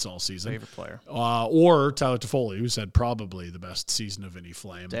more minutes all season. Favorite player. Or Tyler Toffoli, who's had probably the best season of any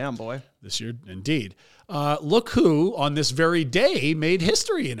Flame. Damn, boy. This year, indeed. Look who, on this very day, made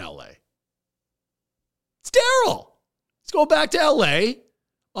history in LA. It's Daryl. Let's go back to LA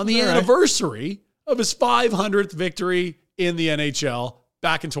on the anniversary of his 500th victory in the NHL.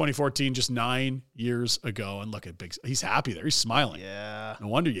 Back in 2014, just 9 years ago. And look at he's happy there. He's smiling. Yeah. No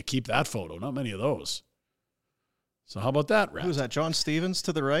wonder you keep that photo. Not many of those. So how about that, Rat? Who's that? John Stevens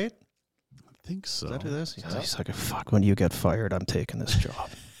to the right? I think so. Is that who this? He's like, fuck, when you get fired, I'm taking this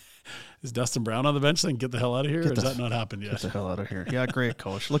job. Is Dustin Brown on the bench saying, get the hell out of here? Or has that not happened yet? Get the hell out of here. Yeah, great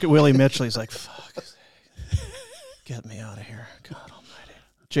coach. Look at Willie Mitchell. He's like, fuck. Get me out of here. God almighty.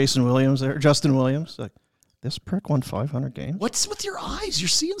 Justin Williams. Like, this prick won 500 games. What's with your eyes? You're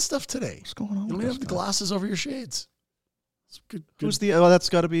seeing stuff today. What's going on? You don't even have the glasses over your shades. Good. Who's the? Oh, that's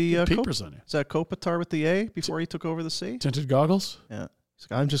got to be peepers on you. Is that Kopitar with the A before he took over the C? Tinted goggles. Yeah. He's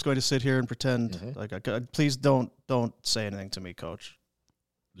like, I'm just going to sit here and pretend. Please don't say anything to me, coach.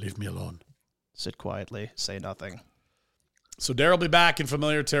 Leave me alone. Sit quietly. Say nothing. So Darryl will be back in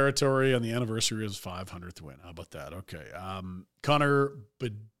familiar territory on the anniversary of his 500th win. How about that? Okay. Connor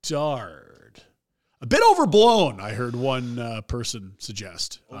Bedard. A bit overblown, I heard one person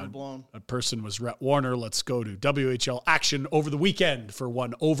suggest. Overblown. A person was Rhett Warner. Let's go to WHL action over the weekend for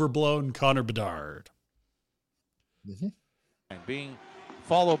one overblown Connor Bedard. Being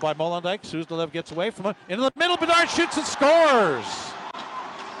followed by Molendyk. Suzdalev gets away from him. Into the middle, Bedard shoots and scores.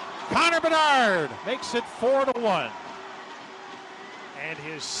 Connor Bedard makes it 4-1. And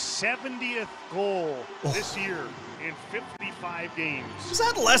his 70th goal this year in 55 games. Is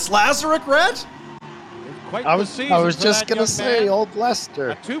that Les Lazaruk, Rhett? I was just going to say, old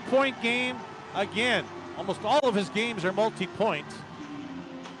Lester. A 2-point game again. Almost all of his games are multi-point.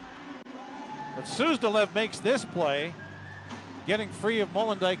 But Suzdalev makes this play, getting free of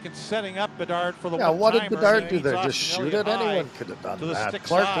Molendyk and setting up Bedard for the one-timer. What did Bedard do there? Just shoot it? Anyone could have done that.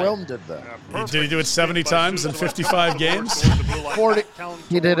 Clark Wilm did that. Did he do it 70 times in 55 games? 40.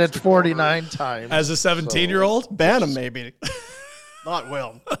 He did it 49 times. As a 17-year-old? Bantam, maybe. Not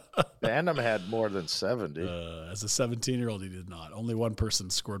Wilm. Bantam had more than 70. As a 17-year-old, he did not. Only one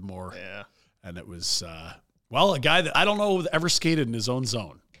person scored more. Yeah. And it was, a guy that I don't know ever skated in his own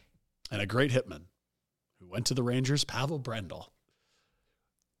zone. And a great hitman who went to the Rangers, Pavel Brendel.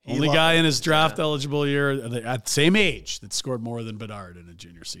 Only guy in his draft-eligible year at the same age that scored more than Bedard in a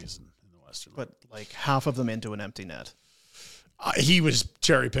junior season in the Western League. But like half of them into an empty net. He was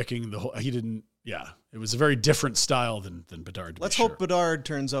cherry-picking the whole – he didn't – yeah. It was a very different style than Bedard. Let's hope Bedard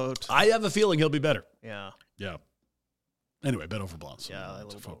turns out. I have a feeling he'll be better. Yeah. Yeah. Anyway, a bit overblown. So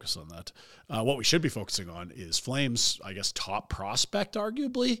to focus on that. What we should be focusing on is Flames, I guess, top prospect,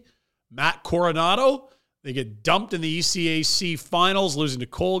 arguably, Matt Coronado. They get dumped in the ECAC finals, losing to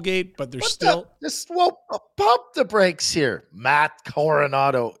Colgate, but they're still. Pump the brakes here. Matt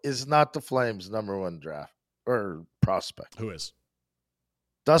Coronado is not the Flames' number one draft or prospect. Who is?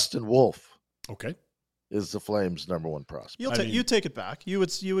 Dustin Wolf. Okay. Is the Flames' number one prospect. You take it back. You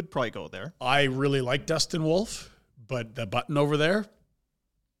would probably go there. I really like Dustin Wolf, but the button over there.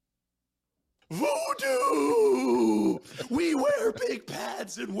 Voodoo! We wear big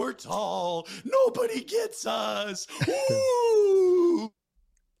pads and we're tall. Nobody gets us. Woo!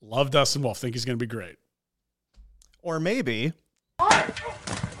 Love Dustin Wolf. Think he's going to be great. Or maybe.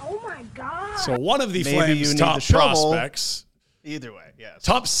 Oh my God. So one of the Flames' top prospects. Either way, yes.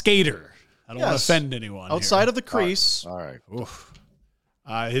 Top skater. I don't want to offend anyone. Outside of the crease. All right. Oof.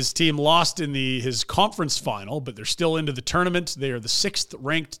 His team lost in his conference final, but they're still into the tournament. They are the 6th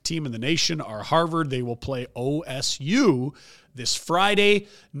ranked team in the nation, are Harvard. They will play OSU this Friday,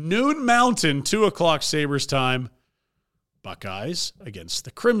 noon Mountain, 2:00 Sabres time. Buckeyes against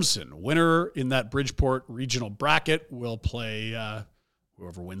the Crimson. Winner in that Bridgeport regional bracket will play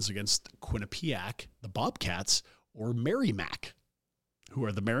whoever wins against Quinnipiac, the Bobcats, or Merrimack. Who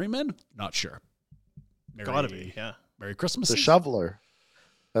are the Merrymen? Not sure. Gotta be, yeah. Merry Christmas. The Shoveler.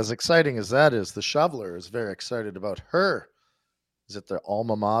 As exciting as that is, the Shoveler is very excited about her. Is it their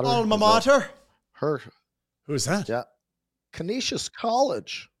alma mater? Alma mater? Her. Who is that? Yeah. Canisius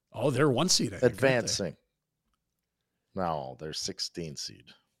College. Oh, they're 1 seed. Advancing. No, they're 16 seed.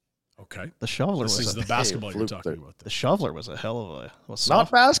 Okay. The Shoveler this is the basketball you're talking about. The Shoveler was a hell of a...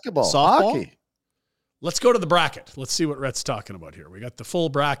 Not basketball. Softball? Hockey. Let's go to the bracket. Let's see what Rhett's talking about here. We got the full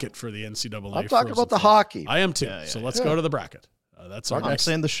bracket for the NCAA. I'm talking about the hockey. I am too. So let's go to the bracket. That's our I'm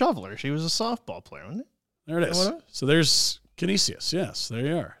saying the Shoveler. She was a softball player, wasn't it? There it is. So there's Canisius. Yes, there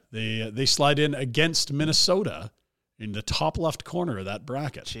you are. They slide in against Minnesota in the top left corner of that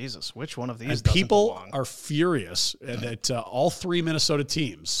bracket. Jesus, which one of these and people are furious that all 3 Minnesota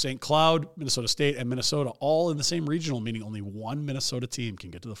teams, St. Cloud, Minnesota State, and Minnesota, all in the same regional, meaning only one Minnesota team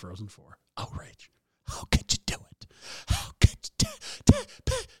can get to the Frozen Four. Outrage. How could you do it? How could you do it?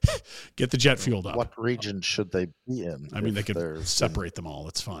 Get the jet fueled up. What region should they be in? I mean, they could separate them all.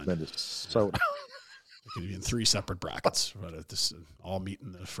 That's fine. Minnesota. They could be in 3 separate brackets, but this all meet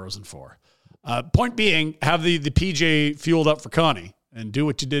in the Frozen Four. Point being, have the PJ fueled up for Connie and do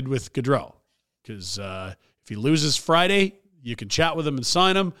what you did with Gaudreau. Because if he loses Friday, you can chat with him and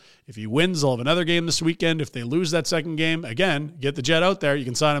sign him. If he wins, they'll have another game this weekend. If they lose that second game, again, get the jet out there. You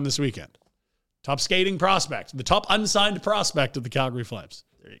can sign him this weekend. Top skating prospect, the top unsigned prospect of the Calgary Flames.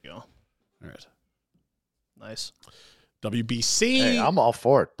 There you go. All right. Nice. WBC. Hey, I'm all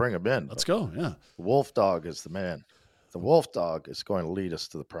for it. Bring him in. Let's go. Yeah. The Wolf Dog is the man. The Wolf Dog is going to lead us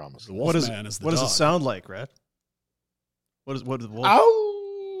to the promise. The Wolf Man is the What dog. does it sound like, Rhett? What is the wolf?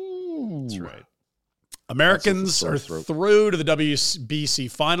 Ow! That's right. Americans are through to the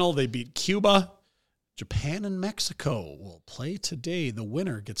WBC final. They beat Cuba. Japan and Mexico will play today. The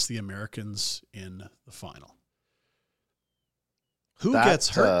winner gets the Americans in the final. Who gets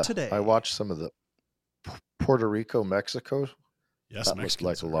hurt today? I watched some of the Puerto Rico, Mexico. Yes, that looked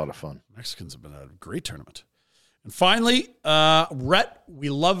like a lot of fun. Mexicans have been a great tournament. And finally, Rhett, we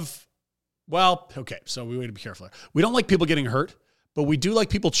love, so we want to be careful. We don't like people getting hurt, but we do like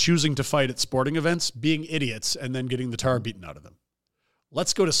people choosing to fight at sporting events, being idiots, and then getting the tar beaten out of them.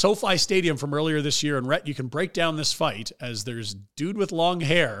 Let's go to SoFi Stadium from earlier this year, and Rhett, you can break down this fight as there's dude with long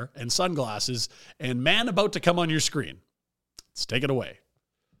hair and sunglasses and man about to come on your screen. Let's take it away.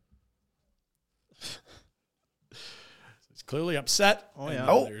 He's clearly upset. Oh, yeah.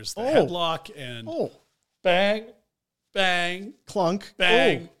 There's the headlock and bang, bang, clunk,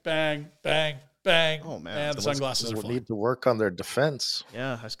 bang, bang, bang, bang. Oh, man. And the sunglasses are They flying. need to work on their defense.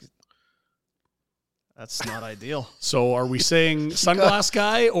 Yeah, that's not ideal. So are we saying sunglass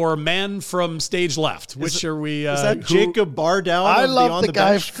guy or man from stage left? Which are we? Is that Jacob Bardown? I love the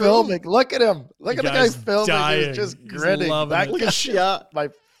guy filming. Look at him. Look at the guy filming. Dying. He's just grinning. That guy's my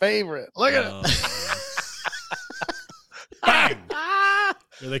favorite. Look at him. Bang.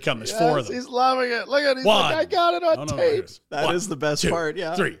 Here they come. There's four of them. He's loving it. Look at him. He's One. like, I got it on tape. That is the best part,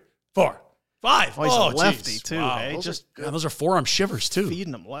 yeah. 3, 4, 5. Oh, he's a lefty, too. Wow. Hey? Those are forearm shivers, too.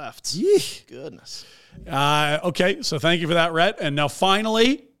 Feeding them lefts. Goodness. Okay, so thank you for that, Rhett. And now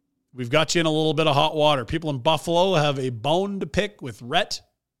finally, we've got you in a little bit of hot water. People in Buffalo have a bone to pick with Rhett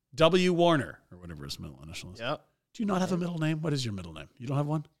W. Warner, or whatever his middle initial is. Yeah. Do you not have a middle name? What is your middle name? You don't have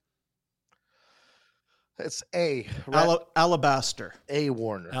one? It's A. Alabaster. A.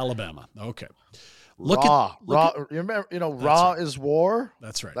 Warner. Alabama. Okay. Raw. You remember, Raw is War?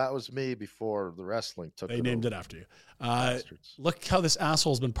 That's right. That was me before the wrestling took it. They named it after you. Look how this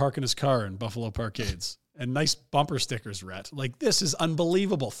asshole's been parking his car in Buffalo Parkades. And nice bumper stickers, Rhett. Like, this is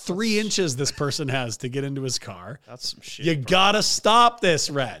unbelievable. 3 inches this person has to get into his car. That's some shit. You gotta stop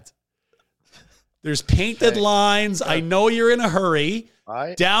this, Rhett. There's painted lines. I know you're in a hurry.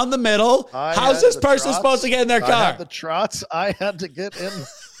 Down the middle. How's this person supposed to get in their car? I had the trots. I had to get in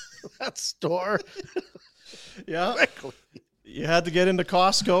that store. Yeah. Quickly. You had to get into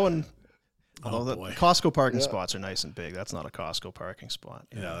Costco and boy. Costco parking spots are nice and big. That's not a Costco parking spot.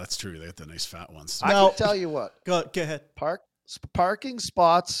 Yeah, that's true. They got the nice fat ones. I can tell you what. Go ahead. Parking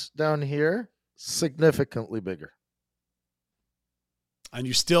spots down here, significantly bigger. And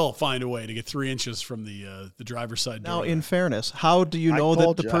you still find a way to get 3 inches from the driver's side door. Now, in fairness, how do you know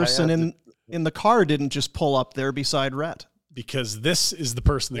that the person in the car didn't just pull up there beside Rhett? Because this is the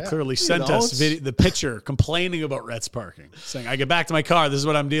person that clearly sent us the picture complaining about Rhett's parking, saying, I get back to my car, this is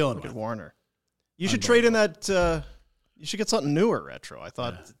what I'm dealing with. Warner. You should trade in that, you should get something newer, Retro. I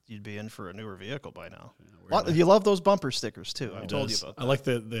thought you'd be in for a newer vehicle by now. You love those bumper stickers, too. I told you about that. I like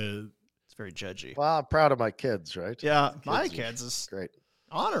the it's very judgy. Well, I'm proud of my kids, right? Yeah, my kids is great.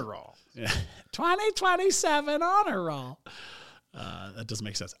 Honor roll. Yeah. 2027 honor roll. That doesn't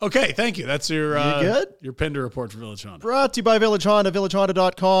make sense. Okay, thank you. That's your your Pender report for Village Honda. Brought to you by Village Honda,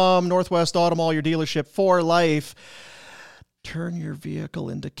 villagehonda.com, Northwest Auto Mall, your dealership for life. Turn your vehicle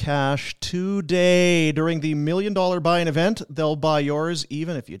into cash today. During the $1 million buy-in event, they'll buy yours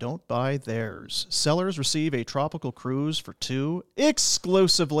even if you don't buy theirs. Sellers receive a tropical cruise for 2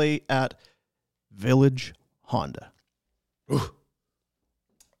 exclusively at Village Honda. Ooh.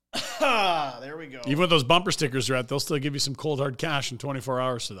 There we go. Even with those bumper stickers, Rhett, they'll still give you some cold hard cash in 24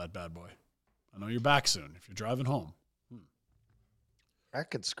 hours to that bad boy. I know you're back soon if you're driving home. I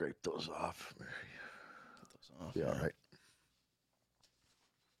can scrape those off. Yeah, all right.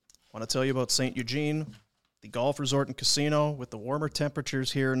 Want to tell you about St. Eugene, the golf resort and casino. With the warmer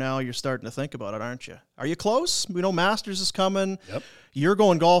temperatures here now, you're starting to think about it, aren't you? Are you close? We know Masters is coming. Yep. You're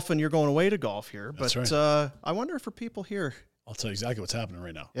going golfing. You're going away to golf here. That's but right. I wonder for people here. I'll tell you exactly what's happening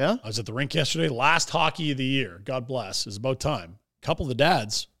right now. Yeah? I was at the rink yesterday. Last hockey of the year. God bless. It's about time. A couple of the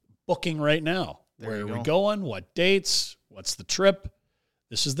dads booking right now. Where are we going? What dates? What's the trip?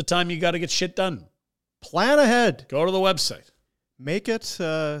 This is the time you got to get shit done. Plan ahead. Go to the website. Make it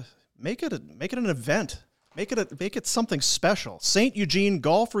an event. Make it something special. St. Eugene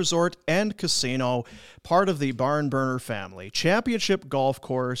Golf Resort and Casino, part of the Barn Burner family. Championship golf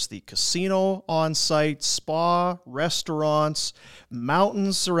course, the casino on site, spa, restaurants,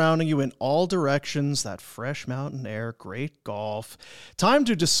 mountains surrounding you in all directions, that fresh mountain air, great golf. Time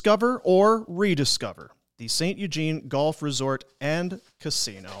to discover or rediscover the St. Eugene Golf Resort and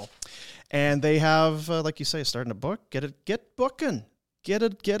Casino. And they have, like you say, starting to book. Get booking. Get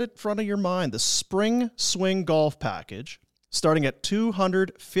it in front of your mind. The Spring Swing Golf Package, starting at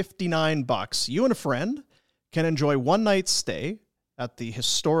 $259. You and a friend can enjoy one night stay at the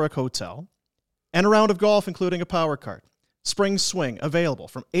historic hotel and a round of golf, including a power cart. Spring Swing, available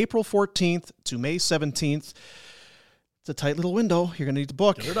from April 14th to May 17th. It's a tight little window. You're going to need to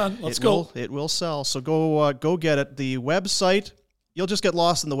book. Get her done. Let's go. It will sell. So go get it. The website, you'll just get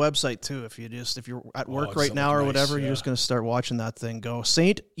lost in the website too. If you're at work right now or whatever, you're just going to start watching that thing go.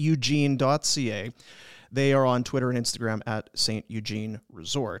 steugene.ca. They are on Twitter and Instagram at St. Eugene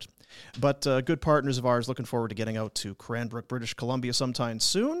Resort. But good partners of ours, looking forward to getting out to Cranbrook, British Columbia sometime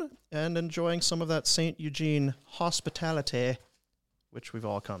soon and enjoying some of that St. Eugene hospitality, which we've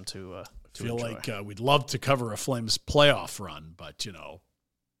all come to feel enjoy. like we'd love to cover a Flames playoff run, but, if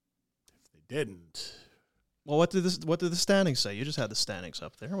they didn't. Well, what did the standings say? You just had the standings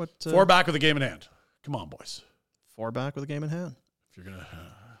up there. What? 4 back with a game in hand. Come on, boys. 4 back with a game in hand. If you're going to...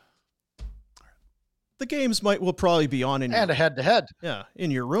 The games will probably be on in a head-to-head. Yeah, in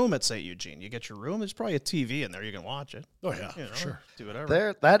your room at St. Eugene. You get your room. There's probably a TV in there. You can watch it. Oh yeah, for sure. Do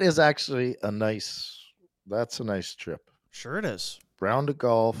whatever. That is actually that's a nice trip. Sure it is. Round of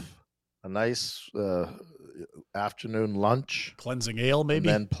golf, a nice afternoon lunch, cleansing ale maybe,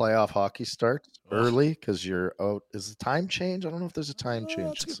 and then playoff hockey starts early because you're out. Is the time change? I don't know if there's a time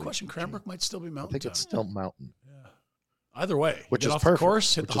change. That's a good question. Cranbrook might still be mountain. I think it's still mountain. Yeah. Either way, which get is off perfect. The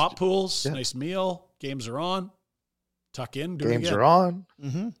course, hit the hot pools, nice meal, games are on, tuck in, do games it again. are on.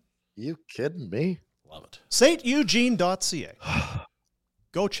 Mm-hmm. You kidding me? Love it. steugene.ca.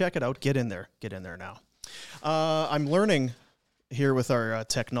 Go check it out. Get in there now. I'm learning here with our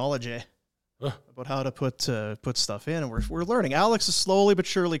technology about how to put stuff in, and we're learning. Alex is slowly but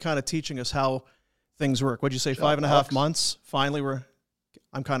surely kind of teaching us how things work. What'd you say? 5.5 months. Finally,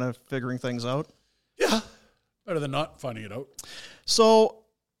 I'm kind of figuring things out. Yeah. Better than not finding it out. So,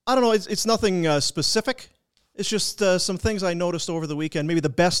 I don't know. It's nothing specific. It's just some things I noticed over the weekend. Maybe the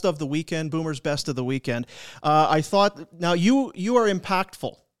best of the weekend, Boomer's best of the weekend. I thought, now you are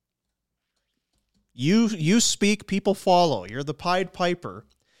impactful. You speak, people follow. You're the Pied Piper.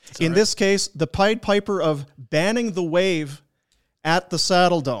 In this case, the Pied Piper of banning the wave at the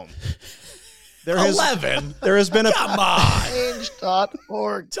Saddle Dome. There has been a... Come on.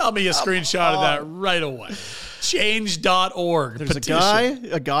 Change.org. Tell me a screenshot of that right away. Change.org. There's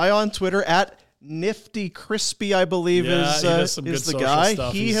a guy on Twitter at Nifty Crispy, I believe is the guy.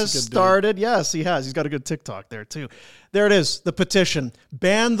 Stuff. He has started. Yes, he has. He's got a good TikTok there too. There it is. The petition.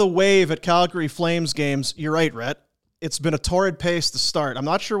 Ban the wave at Calgary Flames games. You're right, Rhett. It's been a torrid pace to start. I'm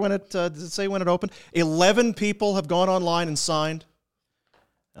not sure when it, did it say when it opened? 11 people have gone online and signed.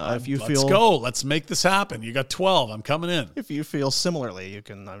 Let's go. Let's make this happen. You got 12. I'm coming in. If you feel similarly, you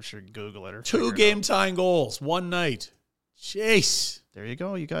can, I'm sure, Google it or 2 game-tying goals, one night. Jeez. There you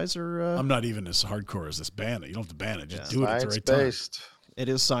go. You guys are... I'm not even as hardcore as this ban it. You don't have to ban it. Just do it at the right time. Science-based. It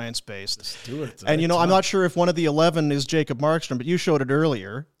is science-based. Just do it at the and, right I'm time. not sure if one of the 11 is Jacob Markstrom, but you showed it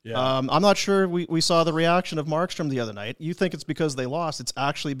earlier. Yeah. I'm not sure we saw the reaction of Markstrom the other night. You think it's because they lost. It's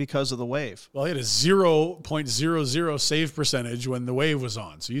actually because of the wave. Well, he had a 0.00 save percentage when the wave was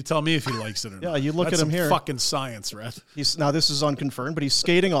on. So you tell me if he likes it or not. Yeah, you look That's at him some here. Fucking science, Rhett. Now, this is unconfirmed, but he's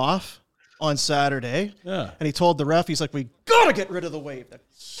skating off on Saturday. Yeah. And he told the ref, he's like, we got to get rid of the wave.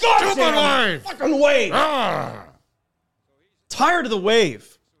 Stupid wave! Fucking wave! Tired of the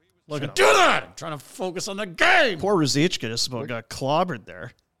wave. Look at do that! I'm trying to focus on the game. Poor Ruzicka just about got clobbered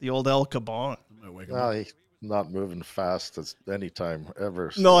there. The old El Cabon. Well, he's not moving fast as any time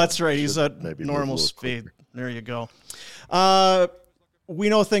ever. No, that's right. He's at normal speed. Quicker. There you go. We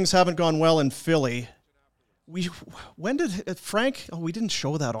know things haven't gone well in Philly. When did Frank? Oh, we didn't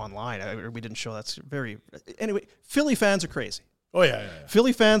show that online. We didn't show that's very. Anyway, Philly fans are crazy. Oh yeah.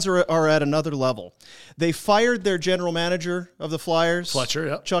 Philly fans are at another level. They fired their general manager of the Flyers, Fletcher.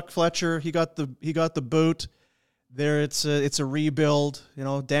 Yeah, Chuck Fletcher. He got the boot. There, it's a rebuild.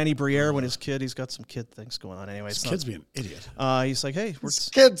 Danny Briere, when his kid, he's got some kid things going on. Anyway, his kid's being an idiot. He's like, hey, it's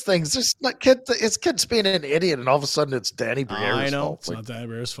kids things. It's not it's kids being an idiot, and all of a sudden it's Danny Briere's fault. It's not Danny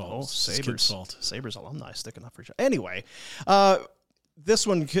Briere's fault. Oh, it's Sabres' fault. Sabres alumni sticking up for each other. Anyway, this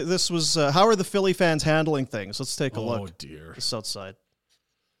was how are the Philly fans handling things? Let's take a look. Oh dear, this outside.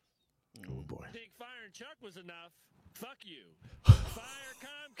 Oh boy. Big Fire and Chuck was enough. Fuck you. Fire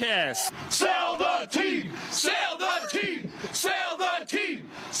Comcast. Sell the team. Sell the team. Sell the team.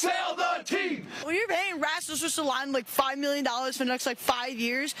 Sell the team. When you're paying Rasmus Ristolainen like $5 million for the next 5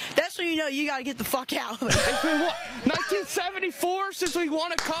 years, that's when you know you got to get the fuck out. It's been what, 1974 since we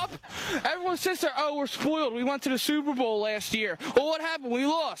won a cup? Everyone sits there, oh, we're spoiled. We went to the Super Bowl last year. Well, what happened? We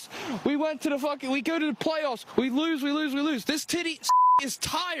lost. We went to we go to the playoffs. We lose. This titty is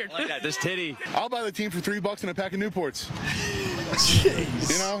tired. I like that, this titty. I'll buy the team for $3 and a pack of Newports.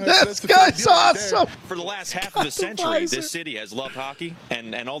 Jeez. You know, This guy's awesome. For the last half of the century, this city has loved hockey,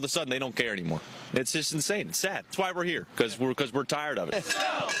 and all of a sudden they don't care anymore. It's just insane. It's sad. That's why we're here, because we're tired of it.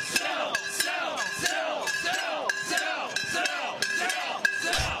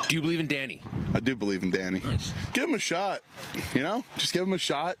 Do you believe in Danny? I do believe in Danny. Give him a shot. You know, just give him a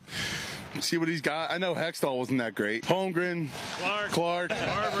shot. See what he's got. I know Hextall wasn't that great. Holmgren, Clark,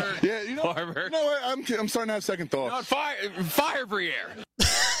 Barber. Yeah, you know. Barber. No, I'm starting to have second thoughts. No, fire Briere.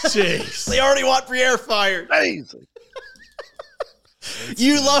 Jeez. They already want Briere fired. Amazing.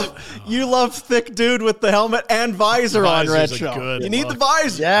 You love thick dude with the helmet and visor on, Red Show. You need the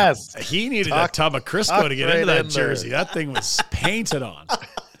visor. Yes. He needed a tub of Crisco to get into that jersey. That thing was painted on.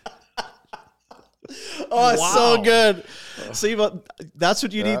 Oh, it's so good. See, but that's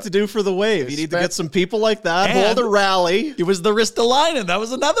what you need to do for the wave. You need to get some people like that, hold a rally. It was the Ristolainen. That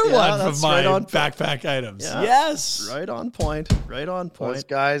was another one of my backpack items. Yeah. Yes. Right on point. Right on point. Those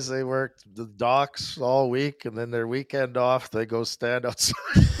guys, they worked the docks all week, and then their weekend off, they go stand outside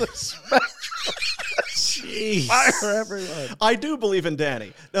the Spectrum. Jeez. Fire everyone. I do believe in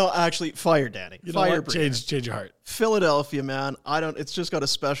Danny. No, actually, fire Danny. You fire know what? Change your heart. Philadelphia, man. It's just got a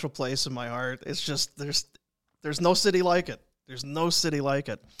special place in my heart. It's just there's no city like it. There's no city like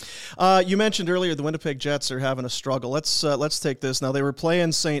it. You mentioned earlier the Winnipeg Jets are having a struggle. Let's take this. Now, they were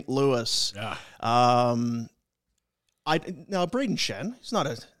playing St. Louis. Yeah. Now Braden Shen, he's not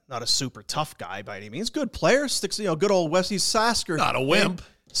a super tough guy by any means. Good player. Sticks, good old Wesley Sasker. Not a wimp.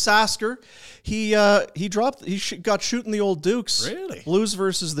 Sasker. He got shooting the old Dukes. Really? Blues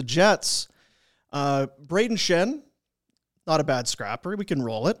versus the Jets. Braden Shen, not a bad scrapper. We can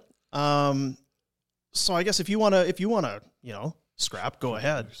roll it. So I guess if you wanna, scrap, go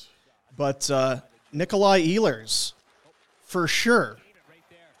ahead. But Nikolai Ehlers, for sure,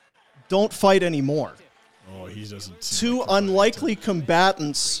 don't fight anymore. Oh, he doesn't. Two unlikely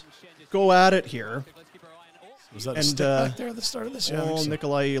combatants go at it here. Was that a stick back there at the start of this? Yeah, oh,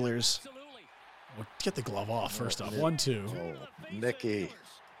 Nikolai Ehlers. Well, get the glove off first off. 1, 2. Oh, Nicky.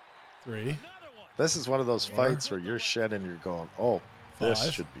 3. This is one of those fights where you're shedding, you're going, oh, this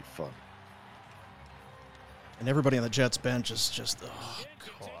 5. should be fun. And everybody on the Jets bench is just, oh,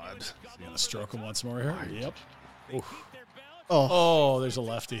 God. Is he going to stroke him once more here? Yep. Oof. Oh, there's a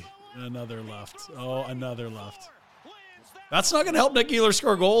lefty. Another left. Oh, another left. That's not going to help Nick Ehlers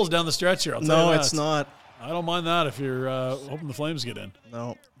score goals down the stretch here. I'll tell you that. It's not. I don't mind that if you're hoping the Flames get in.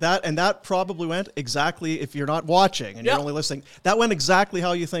 No. That probably went exactly, if you're not watching and you're only listening, that went exactly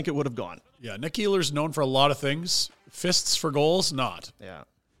how you think it would have gone. Yeah, Nick Ehlers known for a lot of things. Fists for goals, not. Yeah.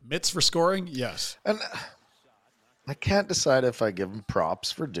 Mitts for scoring, yes. And I can't decide if I give him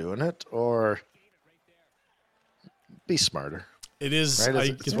props for doing it or be smarter. It is.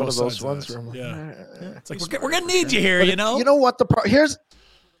 Right? It's one of those ones where I'm it's like, we're going to need you here, but you know? You know what? Here's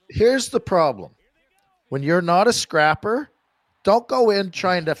the problem. When you're not a scrapper, don't go in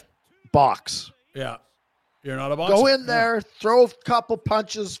trying to box. Yeah. You're not a boxer. Go in there, throw a couple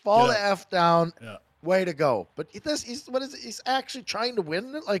punches, fall the F down. Yeah. Way to go. But he's actually trying to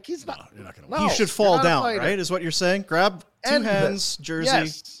win it? Like, he's not. No, you're not going to win. He should fall down, right? Is what you're saying? Grab two hands, jersey.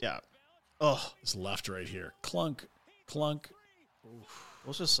 Yes. Yeah. Oh. This left right here. Clunk, clunk. Oof.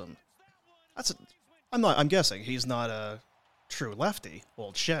 Those are some. I'm guessing he's not a true lefty,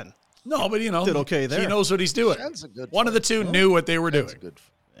 old Shen. No, but did okay there. He knows what he's doing. One of the two knew what they were doing.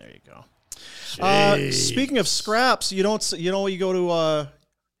 There you go. Speaking of scraps, you go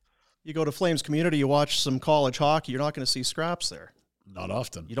to Flames community, you watch some college hockey, you're not going to see scraps there. Not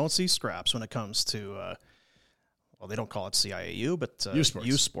often. You don't see scraps when it comes to they don't call it CIAU, but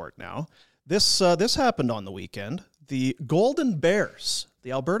U Sport now. This happened on the weekend. The Golden Bears,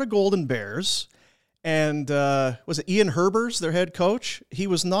 the Alberta Golden Bears, and was it Ian Herbers, their head coach? He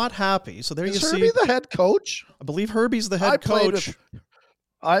was not happy. So Is Herbie the head coach? I believe Herbie's the head coach.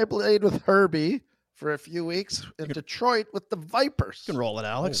 I played with Herbie for a few weeks in Detroit with the Vipers. You can roll it,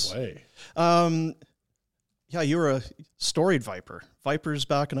 Alex. No way. Yeah, you were a storied Viper. Vipers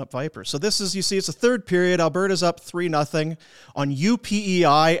backing up Vipers. So this is, you see, it's the third period. Alberta's up 3-0 on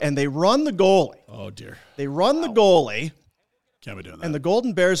UPEI, and they run the goalie. Oh, dear. They run the goalie. Can't be doing that. And the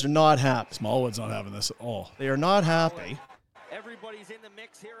Golden Bears are not happy. Smallwood's not having this at all. They are not happy. Everybody's in the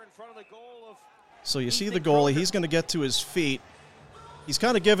mix here in front of the goal. So you see the goalie. He's going to get to his feet. He's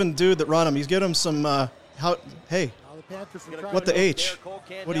kind of giving dude that run him. He's giving him some, what the H?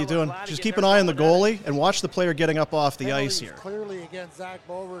 What are you doing? Just keep an eye on the goalie and watch the player getting up off the ice here. Clearly against Zach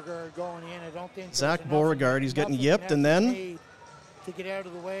Beauregard going in. I don't think Zach Beauregard, he's getting yipped, and then to get out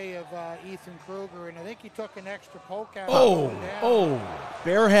of the way of Ethan Kruger, and I think he took an extra poke at him.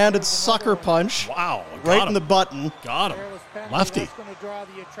 Barehanded sucker punch. Wow. Right in the button. Got him. Lefty. That's going to draw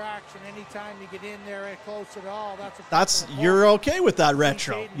the attraction. Anytime you get in there and close at all, you're okay with that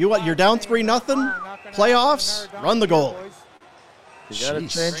retro. You're down 3-0. Playoffs, run the goal. You got to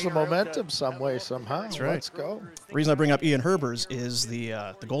change the momentum some way, somehow. That's right. Let's go. The reason I bring up Ian Herbers is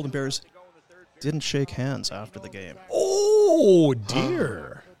the Golden Bears didn't shake hands after the game. Oh,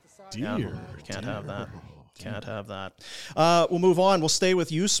 dear. Yeah, can't have that. Can't have that. We'll move on. We'll stay with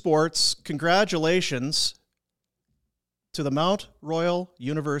youth sports. Congratulations to the Mount Royal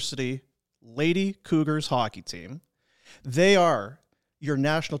University Lady Cougars hockey team. They are your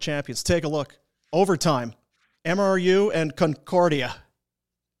national champions. Take a look. Overtime. MRU and Concordia.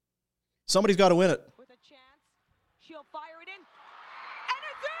 Somebody's got to win it. With a chance, she'll fire it in, and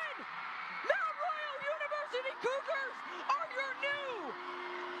it's in! Mount Royal University Cougars are your new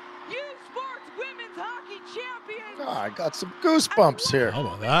youth sports women's hockey champions. Oh, I got some goosebumps here. How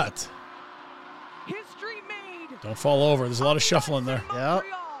about that? History made. Don't fall over. There's a lot of shuffling there. Yeah.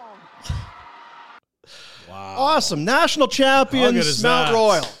 Wow. Awesome. National champions, Mount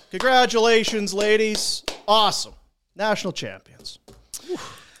Royal. Congratulations, ladies. Awesome. National champions.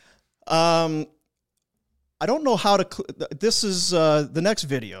 I don't know how to... this is the next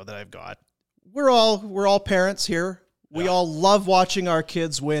video that I've got. We're all parents here. We all love watching our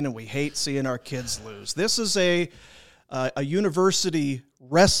kids win, and we hate seeing our kids lose. This is a university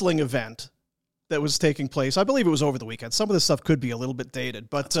wrestling event that was taking place. I believe it was over the weekend. Some of this stuff could be a little bit dated,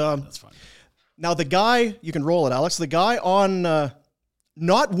 but that's fine. Now the guy, you can roll it, Alex. The guy on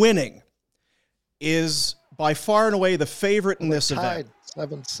not winning is by far and away the favorite in this event.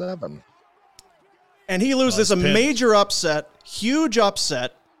 7-7. And he loses a major upset, huge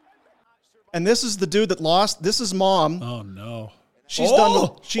upset. And this is the dude that lost. This is Mom. Oh no. She's done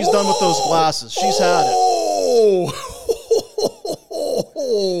with those glasses. She's had it.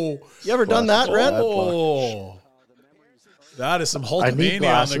 You ever done that, Red? That is some I Hulkamania need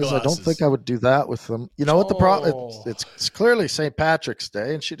glasses. on the glasses. I don't think I would do that with them. You know what the problem? It's clearly St. Patrick's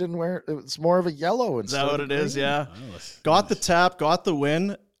Day, and she didn't wear. It's more of a yellow. Is that what it is? Yeah. Got the tap, got the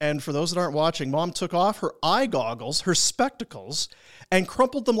win, and for those that aren't watching, Mom took off her eye goggles, her spectacles, and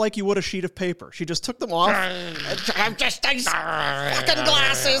crumpled them like you would a sheet of paper. She just took them off. I'm just these fucking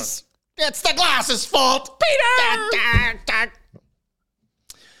glasses. It's the glasses' fault, Peter.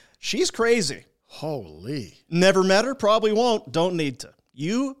 She's crazy. Holy. Never met her, probably won't, don't need to.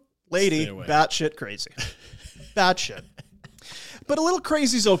 You, lady, batshit crazy. Batshit. But a little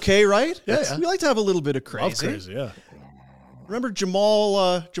crazy's okay, right? Yeah. We like to have a little bit of crazy. Love crazy, yeah. Remember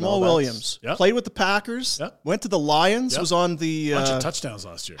Jamal Williams? Played with the Packers, went to the Lions, was on the... bunch of touchdowns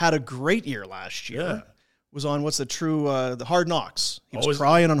last year. Had a great year last year. Yeah. Was on, the Hard Knocks. He was Always,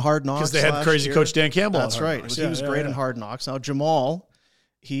 crying on Hard Knocks because they had crazy year. Coach Dan Campbell. That's right. He was great in Hard Knocks. Now, Jamal...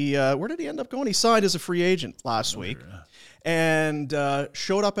 where did he end up going? He signed as a free agent last week and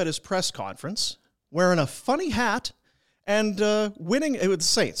showed up at his press conference wearing a funny hat and winning with the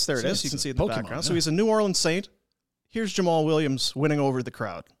Saints. There it is. You can see it in the background. So he's a New Orleans Saint. Here's Jamal Williams winning over the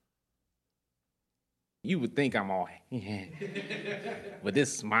crowd. You would think I'm all, but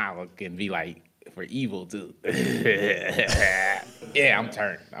this smile can be like for evil too. Yeah, I'm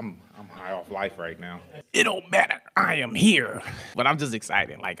turned. I'm high off life right now. It don't matter. I am here. But I'm just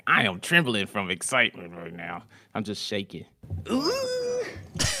excited. Like, I am trembling from excitement right now. I'm just shaking.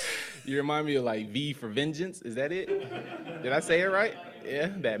 You remind me of like V for Vengeance. Is that it? Did I say it right? Yeah,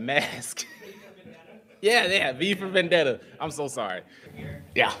 that mask. Yeah, V for Vendetta. I'm so sorry.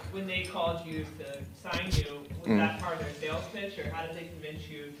 Yeah. When they called you to sign you, was that part of their sales pitch, or how did they convince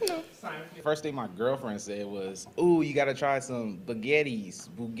you to sign with you? First thing my girlfriend said was, "Ooh, you gotta try some beignets.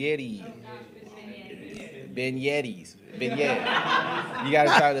 You gotta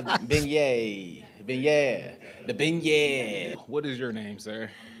try the beignet. The beignet. What is your name, sir?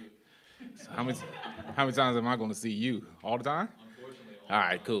 So how many times am I gonna see you? All the time? All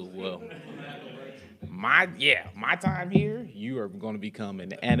right, cool. Well, my time here, you are going to become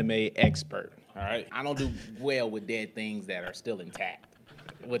an anime expert, all right? I don't do well with dead things that are still intact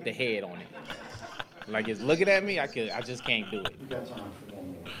with the head on it. Like, it's looking at me, I just can't do it.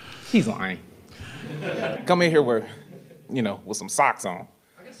 He's lying. Come in here with some socks on.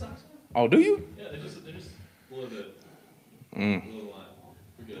 I got socks on. Oh, do you? Yeah, they're just a little bit. A little line.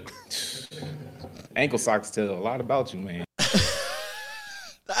 We're good. Ankle socks tell a lot about you, man.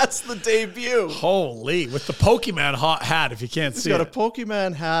 That's the debut. Holy, with the Pokemon hat, if you can't see it. He's got a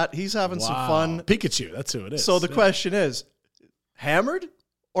Pokemon hat. He's having some fun. Pikachu, that's who it is. So the question is, hammered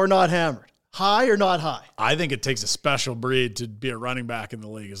or not hammered? High or not high? I think it takes a special breed to be a running back in the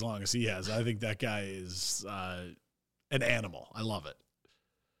league as long as he has. I think that guy is an animal. I love it.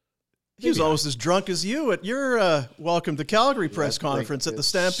 He was almost as drunk as you at your welcome to Calgary press conference at the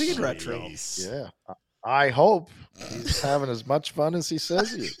Stampede Retro. Yeah. I hope he's having as much fun as he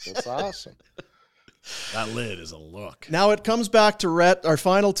says he is. That's awesome. That lid is a look. Now it comes back to Rhett, our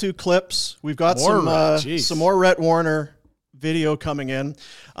final two clips. We've got some more Rhett Warner video coming in.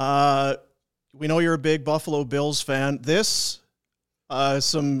 We know you're a big Buffalo Bills fan. This,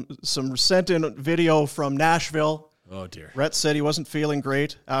 some sent in video from Nashville. Oh, dear. Rhett said he wasn't feeling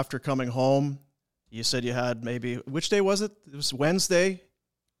great after coming home. You said you had which day was it? It was Wednesday.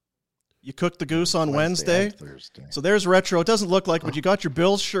 You cooked the goose on Wednesday. Thursday. So there's Retro. It doesn't look like, but you got your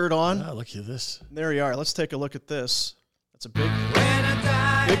Bills shirt on. Yeah, look at this. There you are. Let's take a look at this. That's a big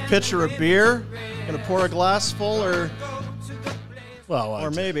pitcher of beer. Gonna pour a glass full or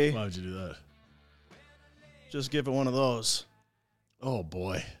maybe. Why would you do that? Just give it one of those. Oh,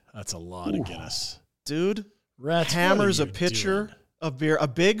 boy. That's a lot of Guinness. Dude, Rats, hammers a pitcher of beer, a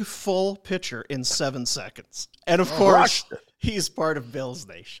big full pitcher in 7 seconds. And of course, he's part of Bills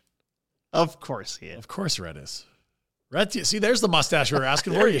Nation. Of course he is. Of course Rhett is. Rhett, see, there's the mustache we were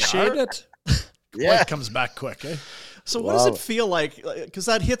asking for. You shaved it? Yeah. It comes back quick, eh? So what does it feel like? Because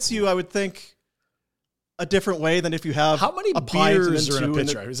that hits you, I would think, a different way than if you have how many beers are in a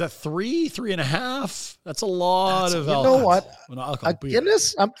pitcher? Is that 3, 3.5? That's a lot of alcohol. You know what? Alcohol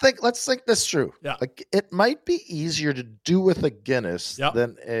Guinness, let's think this through. Yeah. Like it might be easier to do with a Guinness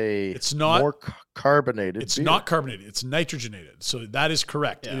than it's more carbonated. It's beer. not carbonated. It's nitrogenated. So that is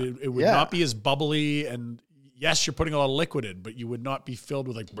correct. Yeah. It would not be as bubbly, and yes, you're putting a lot of liquid in, but you would not be filled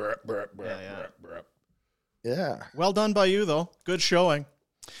with like burp, burp, burp, burp, burp. Yeah. Well done by you, though. Good showing.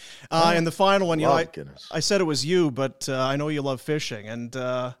 And the final one, I said it was you, but I know you love fishing. And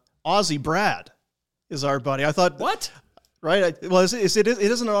Aussie Brad is our buddy. I thought, what? Right? It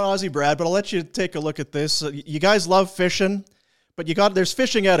isn't an Aussie Brad, but I'll let you take a look at this. You guys love fishing, but there's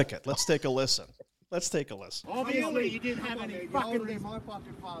fishing etiquette. Let's take a listen. Obviously, you didn't have any fucking...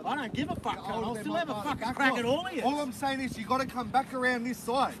 I don't give a fuck, I'll still have a fucking crack at all of you. All I'm saying is you got to come back around this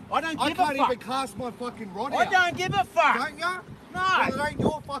side. I don't give a fuck. I can't even cast my fucking rod out. I don't give a fuck. Don't you? No. Well, it ain't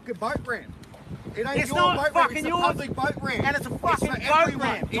your fucking boat ramp. It ain't It's your not boat fucking ramp. It's yours. a public boat ramp. And it's a fucking for boat everyone.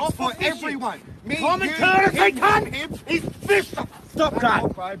 ramp, It's not for for fishing. everyone. Me, Common you, courtesy, him, cunt. him. He's fished. Stop Back that.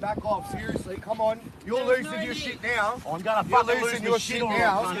 off, bro. Back off. Seriously, come on. You're There's losing no your need. shit now. I'm gonna You're fucking lose losing my your shit shit or I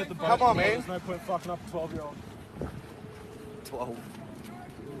now. can't get the boat. Come on, man. There's no point fucking up a 12-year-old. 12.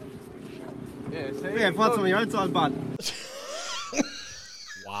 Yeah, find something your own size, bud.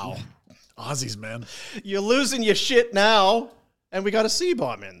 Wow. Aussies, man. You're losing your shit now, and we got a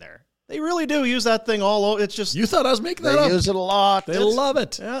C-bomb in there. They really do use that thing all over. It's just... You thought I was making that up? They use it a lot. They love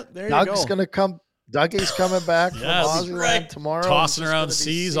it. Yeah, there Doug's you go. gonna come. Dougie's coming back from Aussie tomorrow. Tossing around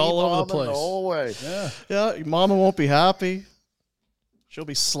C's all over the place. The whole way. Yeah, your mama won't be happy. She'll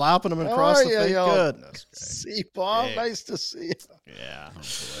be slapping him across the face. Goodness. C-bomb, Hey. nice to see you. Yeah.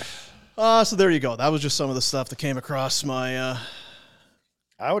 So there you go. That was just some of the stuff that came across my...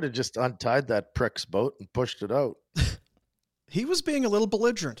 I would have just untied that prick's boat and pushed it out. He was being a little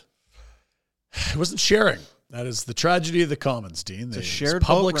belligerent. He wasn't sharing. That is the tragedy of the commons, Dean. It's a It was shared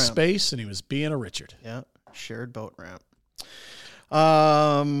public boat ramp. space, and he was being a Richard. Yeah, shared boat ramp.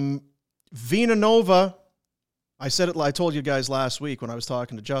 Vina Nova. I said it. I told you guys last week when I was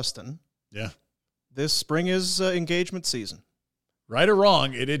talking to Justin. Yeah. This spring is engagement season. Right or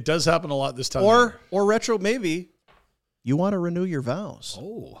wrong, it does happen a lot this time. Or Retro, maybe you want to renew your vows.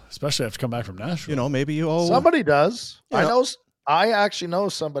 Oh, especially after come back from Nashville. You know, maybe you owe... Somebody does. You know. I actually know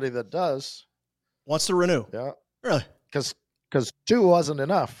somebody that does. Wants to renew. Yeah. Really? Because 2 wasn't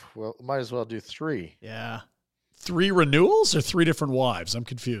enough. Well, might as well do 3. Yeah. 3 renewals or 3 different wives? I'm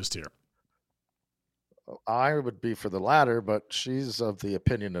confused here. I would be for the latter, but she's of the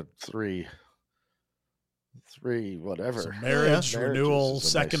opinion of 3 whatever. So marriage, renewal, Marriages is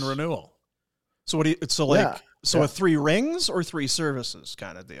a second nice- renewal. So what do you... So a 3 rings or 3 services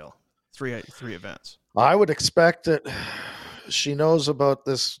kind of deal? 3 events. I would expect that she knows about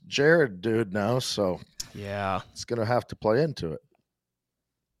this Jared dude now, so yeah, it's going to have to play into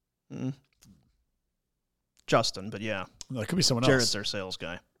it. Justin, but yeah. That could be someone Jared's else. their sales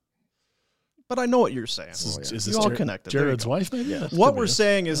guy. But I know what you're saying. Is this you all connected. There you Jared's go. wife, maybe? Yeah. What we're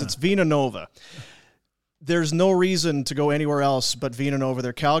saying is it's Vina Nova. There's no reason to go anywhere else but Vina Nova.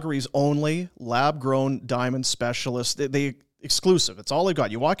 They're Calgary's only lab-grown diamond specialist. They exclusive. It's all they've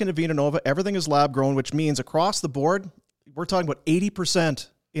got. You walk into Vina Nova, everything is lab-grown, which means across the board, we're talking about 80%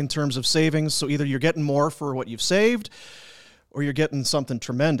 in terms of savings. So either you're getting more for what you've saved, or you're getting something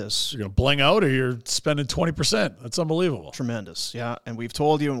tremendous. You're going to bling out or you're spending 20%. That's unbelievable. Tremendous, yeah. And we've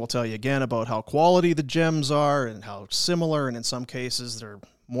told you and we'll tell you again about how quality the gems are and how similar, and in some cases they're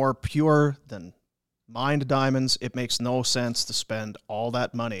more pure than mined diamonds. It makes no sense to spend all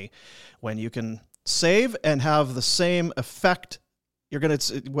that money when you can save and have the same effect.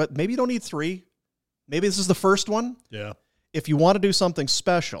 Maybe you don't need 3. Maybe this is the first one. Yeah. If you want to do something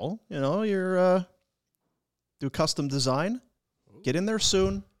special, you're do custom design, get in there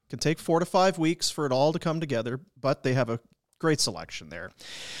soon. It can take 4 to 5 weeks for it all to come together, but they have a great selection there.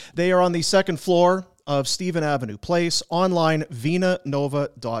 They are on the second floor of Stephen Avenue Place, online,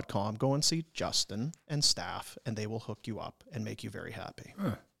 vinanova.com. Go and see Justin and staff, and they will hook you up and make you very happy.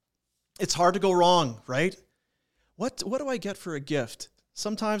 Huh. It's hard to go wrong, right? What do I get for a gift?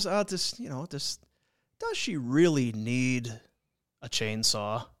 Sometimes does she really need a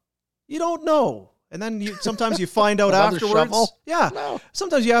chainsaw? You don't know. And then sometimes you find out afterwards. Shovel? Yeah. No.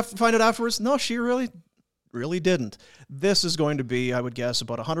 Sometimes you have to find out afterwards. No, she really didn't. This is going to be, I would guess,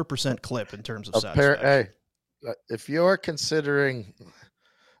 about 100% clip in terms of satisfaction. If you're considering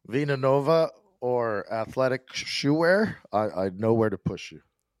Vina Nova or athletic shoe wear, I know where to push you.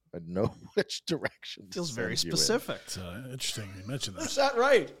 I know which direction. Feels very specific. Interesting you mentioned that. Is that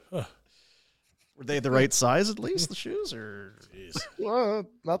right? Huh. Were they the right size at least, the shoes? Or well,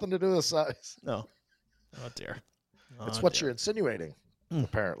 nothing to do with size. No. Oh, dear. It's what you're insinuating,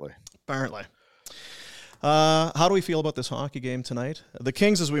 apparently. Apparently. How do we feel about this hockey game tonight? The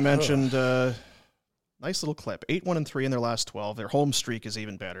Kings, as we mentioned, nice little clip. 8-1-3 in their last 12. Their home streak is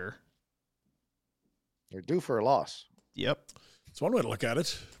even better. They're due for a loss. Yep. It's one way to look at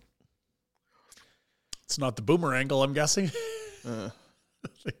it. It's not the boomer angle, I'm guessing.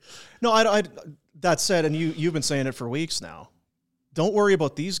 No, I that said, and you've been saying it for weeks now, don't worry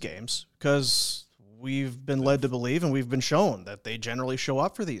about these games because we've been led to believe and we've been shown that they generally show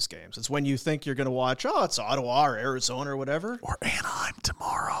up for these games. It's when you think you're going to watch, it's Ottawa or Arizona or whatever. Or Anaheim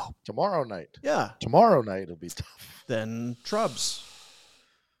tomorrow. Tomorrow night. Yeah. Tomorrow night will be tough. Then Trubs.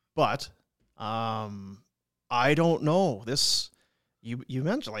 But I don't know. You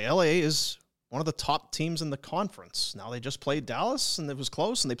mentioned LA is one of the top teams in the conference. Now they just played Dallas and it was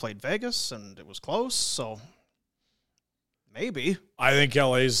close, and they played Vegas and it was close. So maybe. I think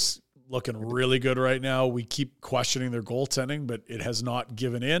LA's looking really good right now. We keep questioning their goaltending, but it has not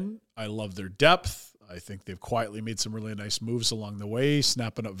given in. I love their depth. I think they've quietly made some really nice moves along the way,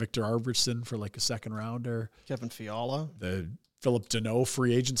 snapping up Victor Arvidsson for like a second rounder. Kevin Fiala. The Philip Deneau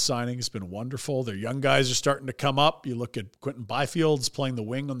free agent signing has been wonderful. Their young guys are starting to come up. You look at Quentin Byfield's playing the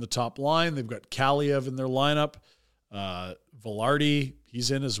wing on the top line. They've got Kaliev in their lineup. Velarde, he's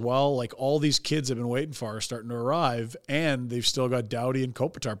in as well. Like all these kids have been waiting for are starting to arrive, and they've still got Doughty and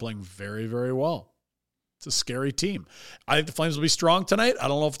Kopitar playing very, very well. It's a scary team. I think the Flames will be strong tonight. I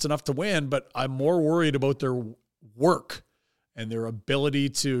don't know if it's enough to win, but I'm more worried about their work and their ability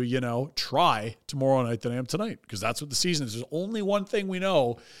to, try tomorrow night than I am tonight, because that's what the season is. There's only one thing we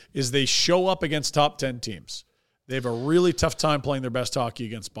know is they show up against top 10 teams. They have a really tough time playing their best hockey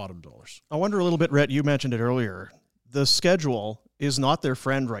against bottom dwellers. I wonder a little bit, Rhett, you mentioned it earlier. The schedule is not their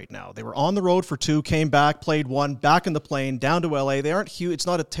friend right now. They were on the road for 2, came back, played 1, back in the plane, down to LA. They aren't huge. It's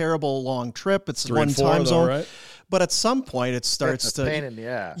not a terrible long trip. It's 3 one and 4, time zone. right? But at some point it starts it's a pain in the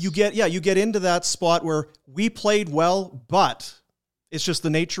ass. You get into that spot where we played well, but it's just the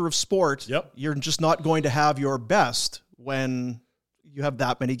nature of sport. Yep. You're just not going to have your best when you have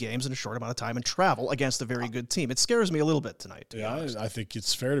that many games in a short amount of time and travel against a very good team. It scares me a little bit tonight. Yeah, I think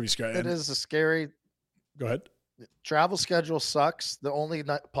it's fair to be scared. It is a scary. Go ahead. Travel schedule sucks. The only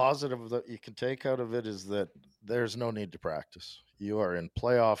positive that you can take out of it is that there's no need to practice. You are in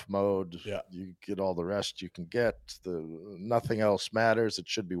playoff mode. Yeah. You get all the rest you can get. Nothing else matters. It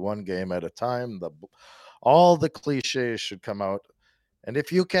should be one game at a time. All the cliches should come out. And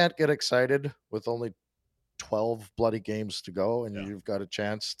if you can't get excited with only 12 bloody games to go and you've got a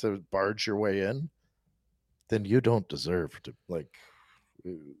chance to barge your way in, then you don't deserve to.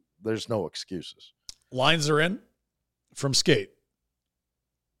 There's no excuses. Lines are in from skate.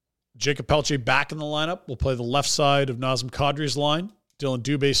 Jacob Pelche back in the lineup. Will play the left side of Nazem Kadri's line. Dylan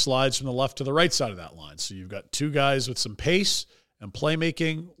Dubé slides from the left to the right side of that line. So you've got 2 guys with some pace and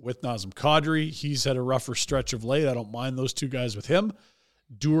playmaking with Nazem Kadri. He's had a rougher stretch of late. I don't mind those 2 guys with him.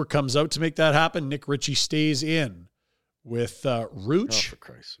 Dewar comes out to make that happen. Nick Ritchie stays in with Rooch for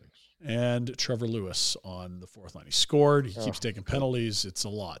Christ's sakes. and Trevor Lewis on the fourth line. He scored. He keeps taking penalties. It's a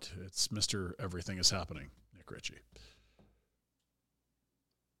lot. It's Mr. Everything is happening, Nick Ritchie.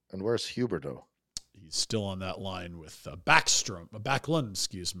 And where's Huberdeau? He's still on that line with Backlund,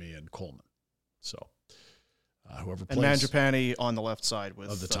 and Coleman. So Whoever and plays Mangiapane on the left side with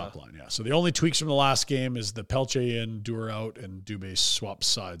of the top line. Yeah. So the only tweaks from the last game is the Pelche in, Dewar out, and Dubé swap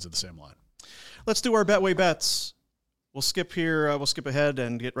sides of the same line. Let's do our Betway bets. We'll skip here. We'll skip ahead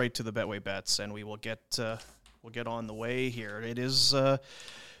and get right to the Betway bets, and we will get on the way here. It is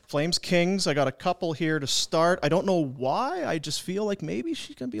Flames Kings. I got a couple here to start. I don't know why. I just feel like maybe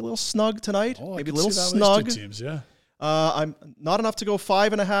she's gonna be a little snug tonight. Maybe a little snug. Teams, yeah. I'm not enough to go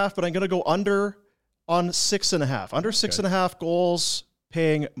 5.5, but I'm gonna go under on 6.5. Under 6.5 goals,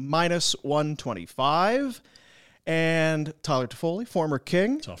 paying -125. And Tyler Toffoli, former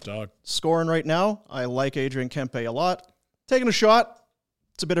King. Tough dog. Scoring right now. I like Adrian Kempe a lot. Taking a shot.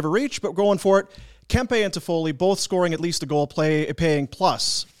 It's a bit of a reach, but going for it. Kempe and Toffoli both scoring at least a goal, paying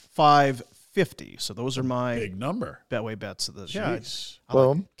plus 550. So those are my big number Betway bets of the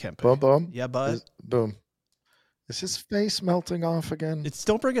Boom. Kempe. Boom, boom. Yeah, bud. Boom. Is his face melting off again?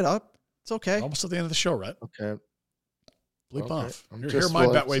 Don't bring it up. It's okay. Almost at the end of the show, right? Okay. Bleep off. I'm Here just- are my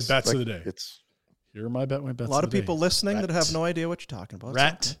well, Betway it's bets like- of the day. Here are my Betway bets. A lot of of the people day. listening that have Rat. no idea what you're talking about.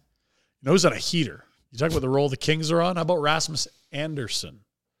 Rat. You know who's on a heater? You talk about the role the Kings are on? How about Rasmus Anderson?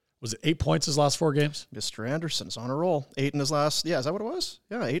 Was it 8 points his last 4 games? Mr. Anderson's on a roll. 8 in his last. Yeah, is that what it was?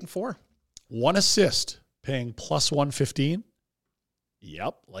 Yeah, 8 and 4. 1 assist, paying plus 115.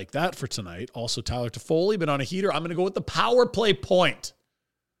 Yep, like that for tonight. Also, Tyler Toffoli, been on a heater. I'm going to go with the power play point.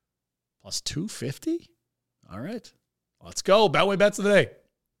 Plus 250? All right. Let's go. Betway bets of the day.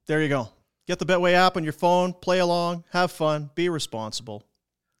 There you go. Get the Betway app on your phone. Play along. Have fun. Be responsible.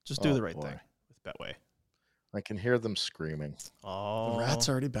 Just do the right thing with Betway. I can hear them screaming. Oh, The Rat's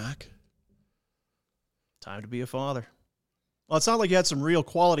already back. Time to be a father. Well, it's not like you had some real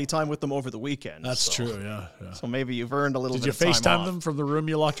quality time with them over the weekend. That's true, yeah. So maybe you've earned a little Did bit you of time FaceTime off. them from the room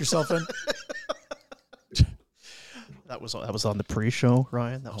you locked yourself in? That was on the pre-show,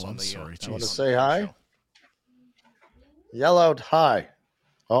 Ryan. That was on the. Sorry, You want to say hi? Yell out hi.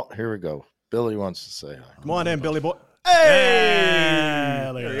 Oh, here we go. Billy wants to say hi. Come on in, Billy boy. Hey!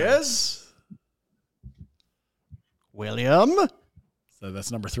 look at There he that. is. William. So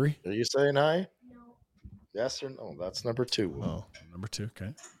that's number 3? Are you saying hi? No. Yes or no? That's number 2. Oh, number 2,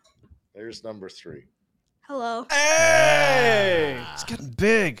 okay. There's number 3. Hello. Hey! It's getting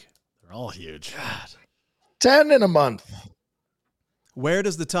big. They're all huge. 10 in a month. Where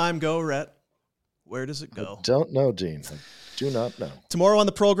does the time go, Rhett? Where does it go? Don't know, Dean. I do not know. Tomorrow on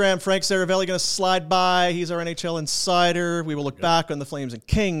the program, Frank Saravelli going to slide by. He's our NHL insider. We will look back on the Flames and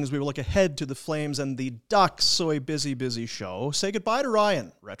Kings. We will look ahead to the Flames and the Ducks. So a busy, busy show. Say goodbye to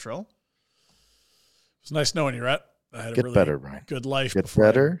Ryan, Retro. It's nice knowing you, Rat. I had Get a really better, Ryan. good life Get before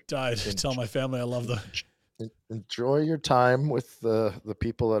better. I died. Tell my family I love them. Enjoy your time with the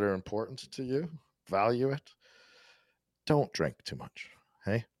people that are important to you. Value it. Don't drink too much.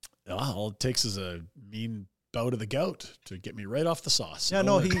 Hey? All it takes is a mean bout of the gout to get me right off the sauce. Yeah, Don't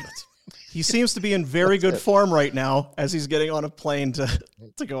no, worry about it. he seems to be in very good form right now as he's getting on a plane to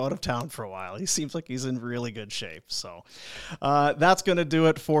go out of town for a while. He seems like he's in really good shape. So that's going to do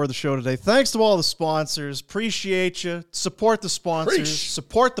it for the show today. Thanks to all the sponsors. Appreciate you. Support the sponsors. Preach.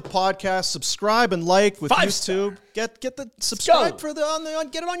 Support the podcast. Subscribe and like with 5-star. YouTube. Get the subscribe go. for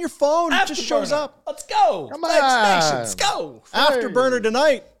get it on your phone. It just shows up. Let's go. Come Flames on. Nation, let's go. Afterburner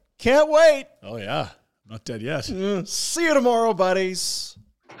tonight. Can't wait. Oh, yeah. Not dead yet. See you tomorrow, buddies.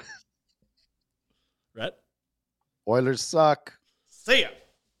 Rat? Oilers suck. See ya.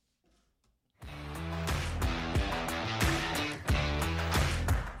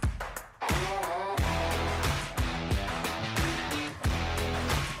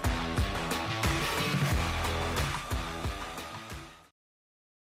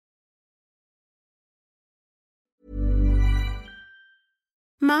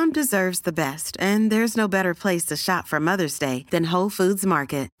 Mom deserves the best, and there's no better place to shop for Mother's Day than Whole Foods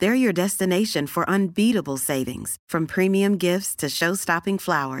Market. They're your destination for unbeatable savings, from premium gifts to show-stopping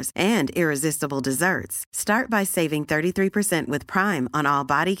flowers and irresistible desserts. Start by saving 33% with Prime on all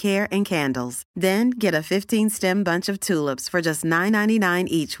body care and candles. Then get a 15-stem bunch of tulips for just $9.99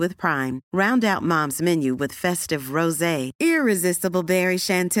 each with Prime. Round out Mom's menu with festive rosé, irresistible berry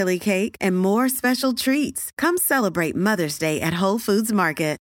chantilly cake, and more special treats. Come celebrate Mother's Day at Whole Foods Market.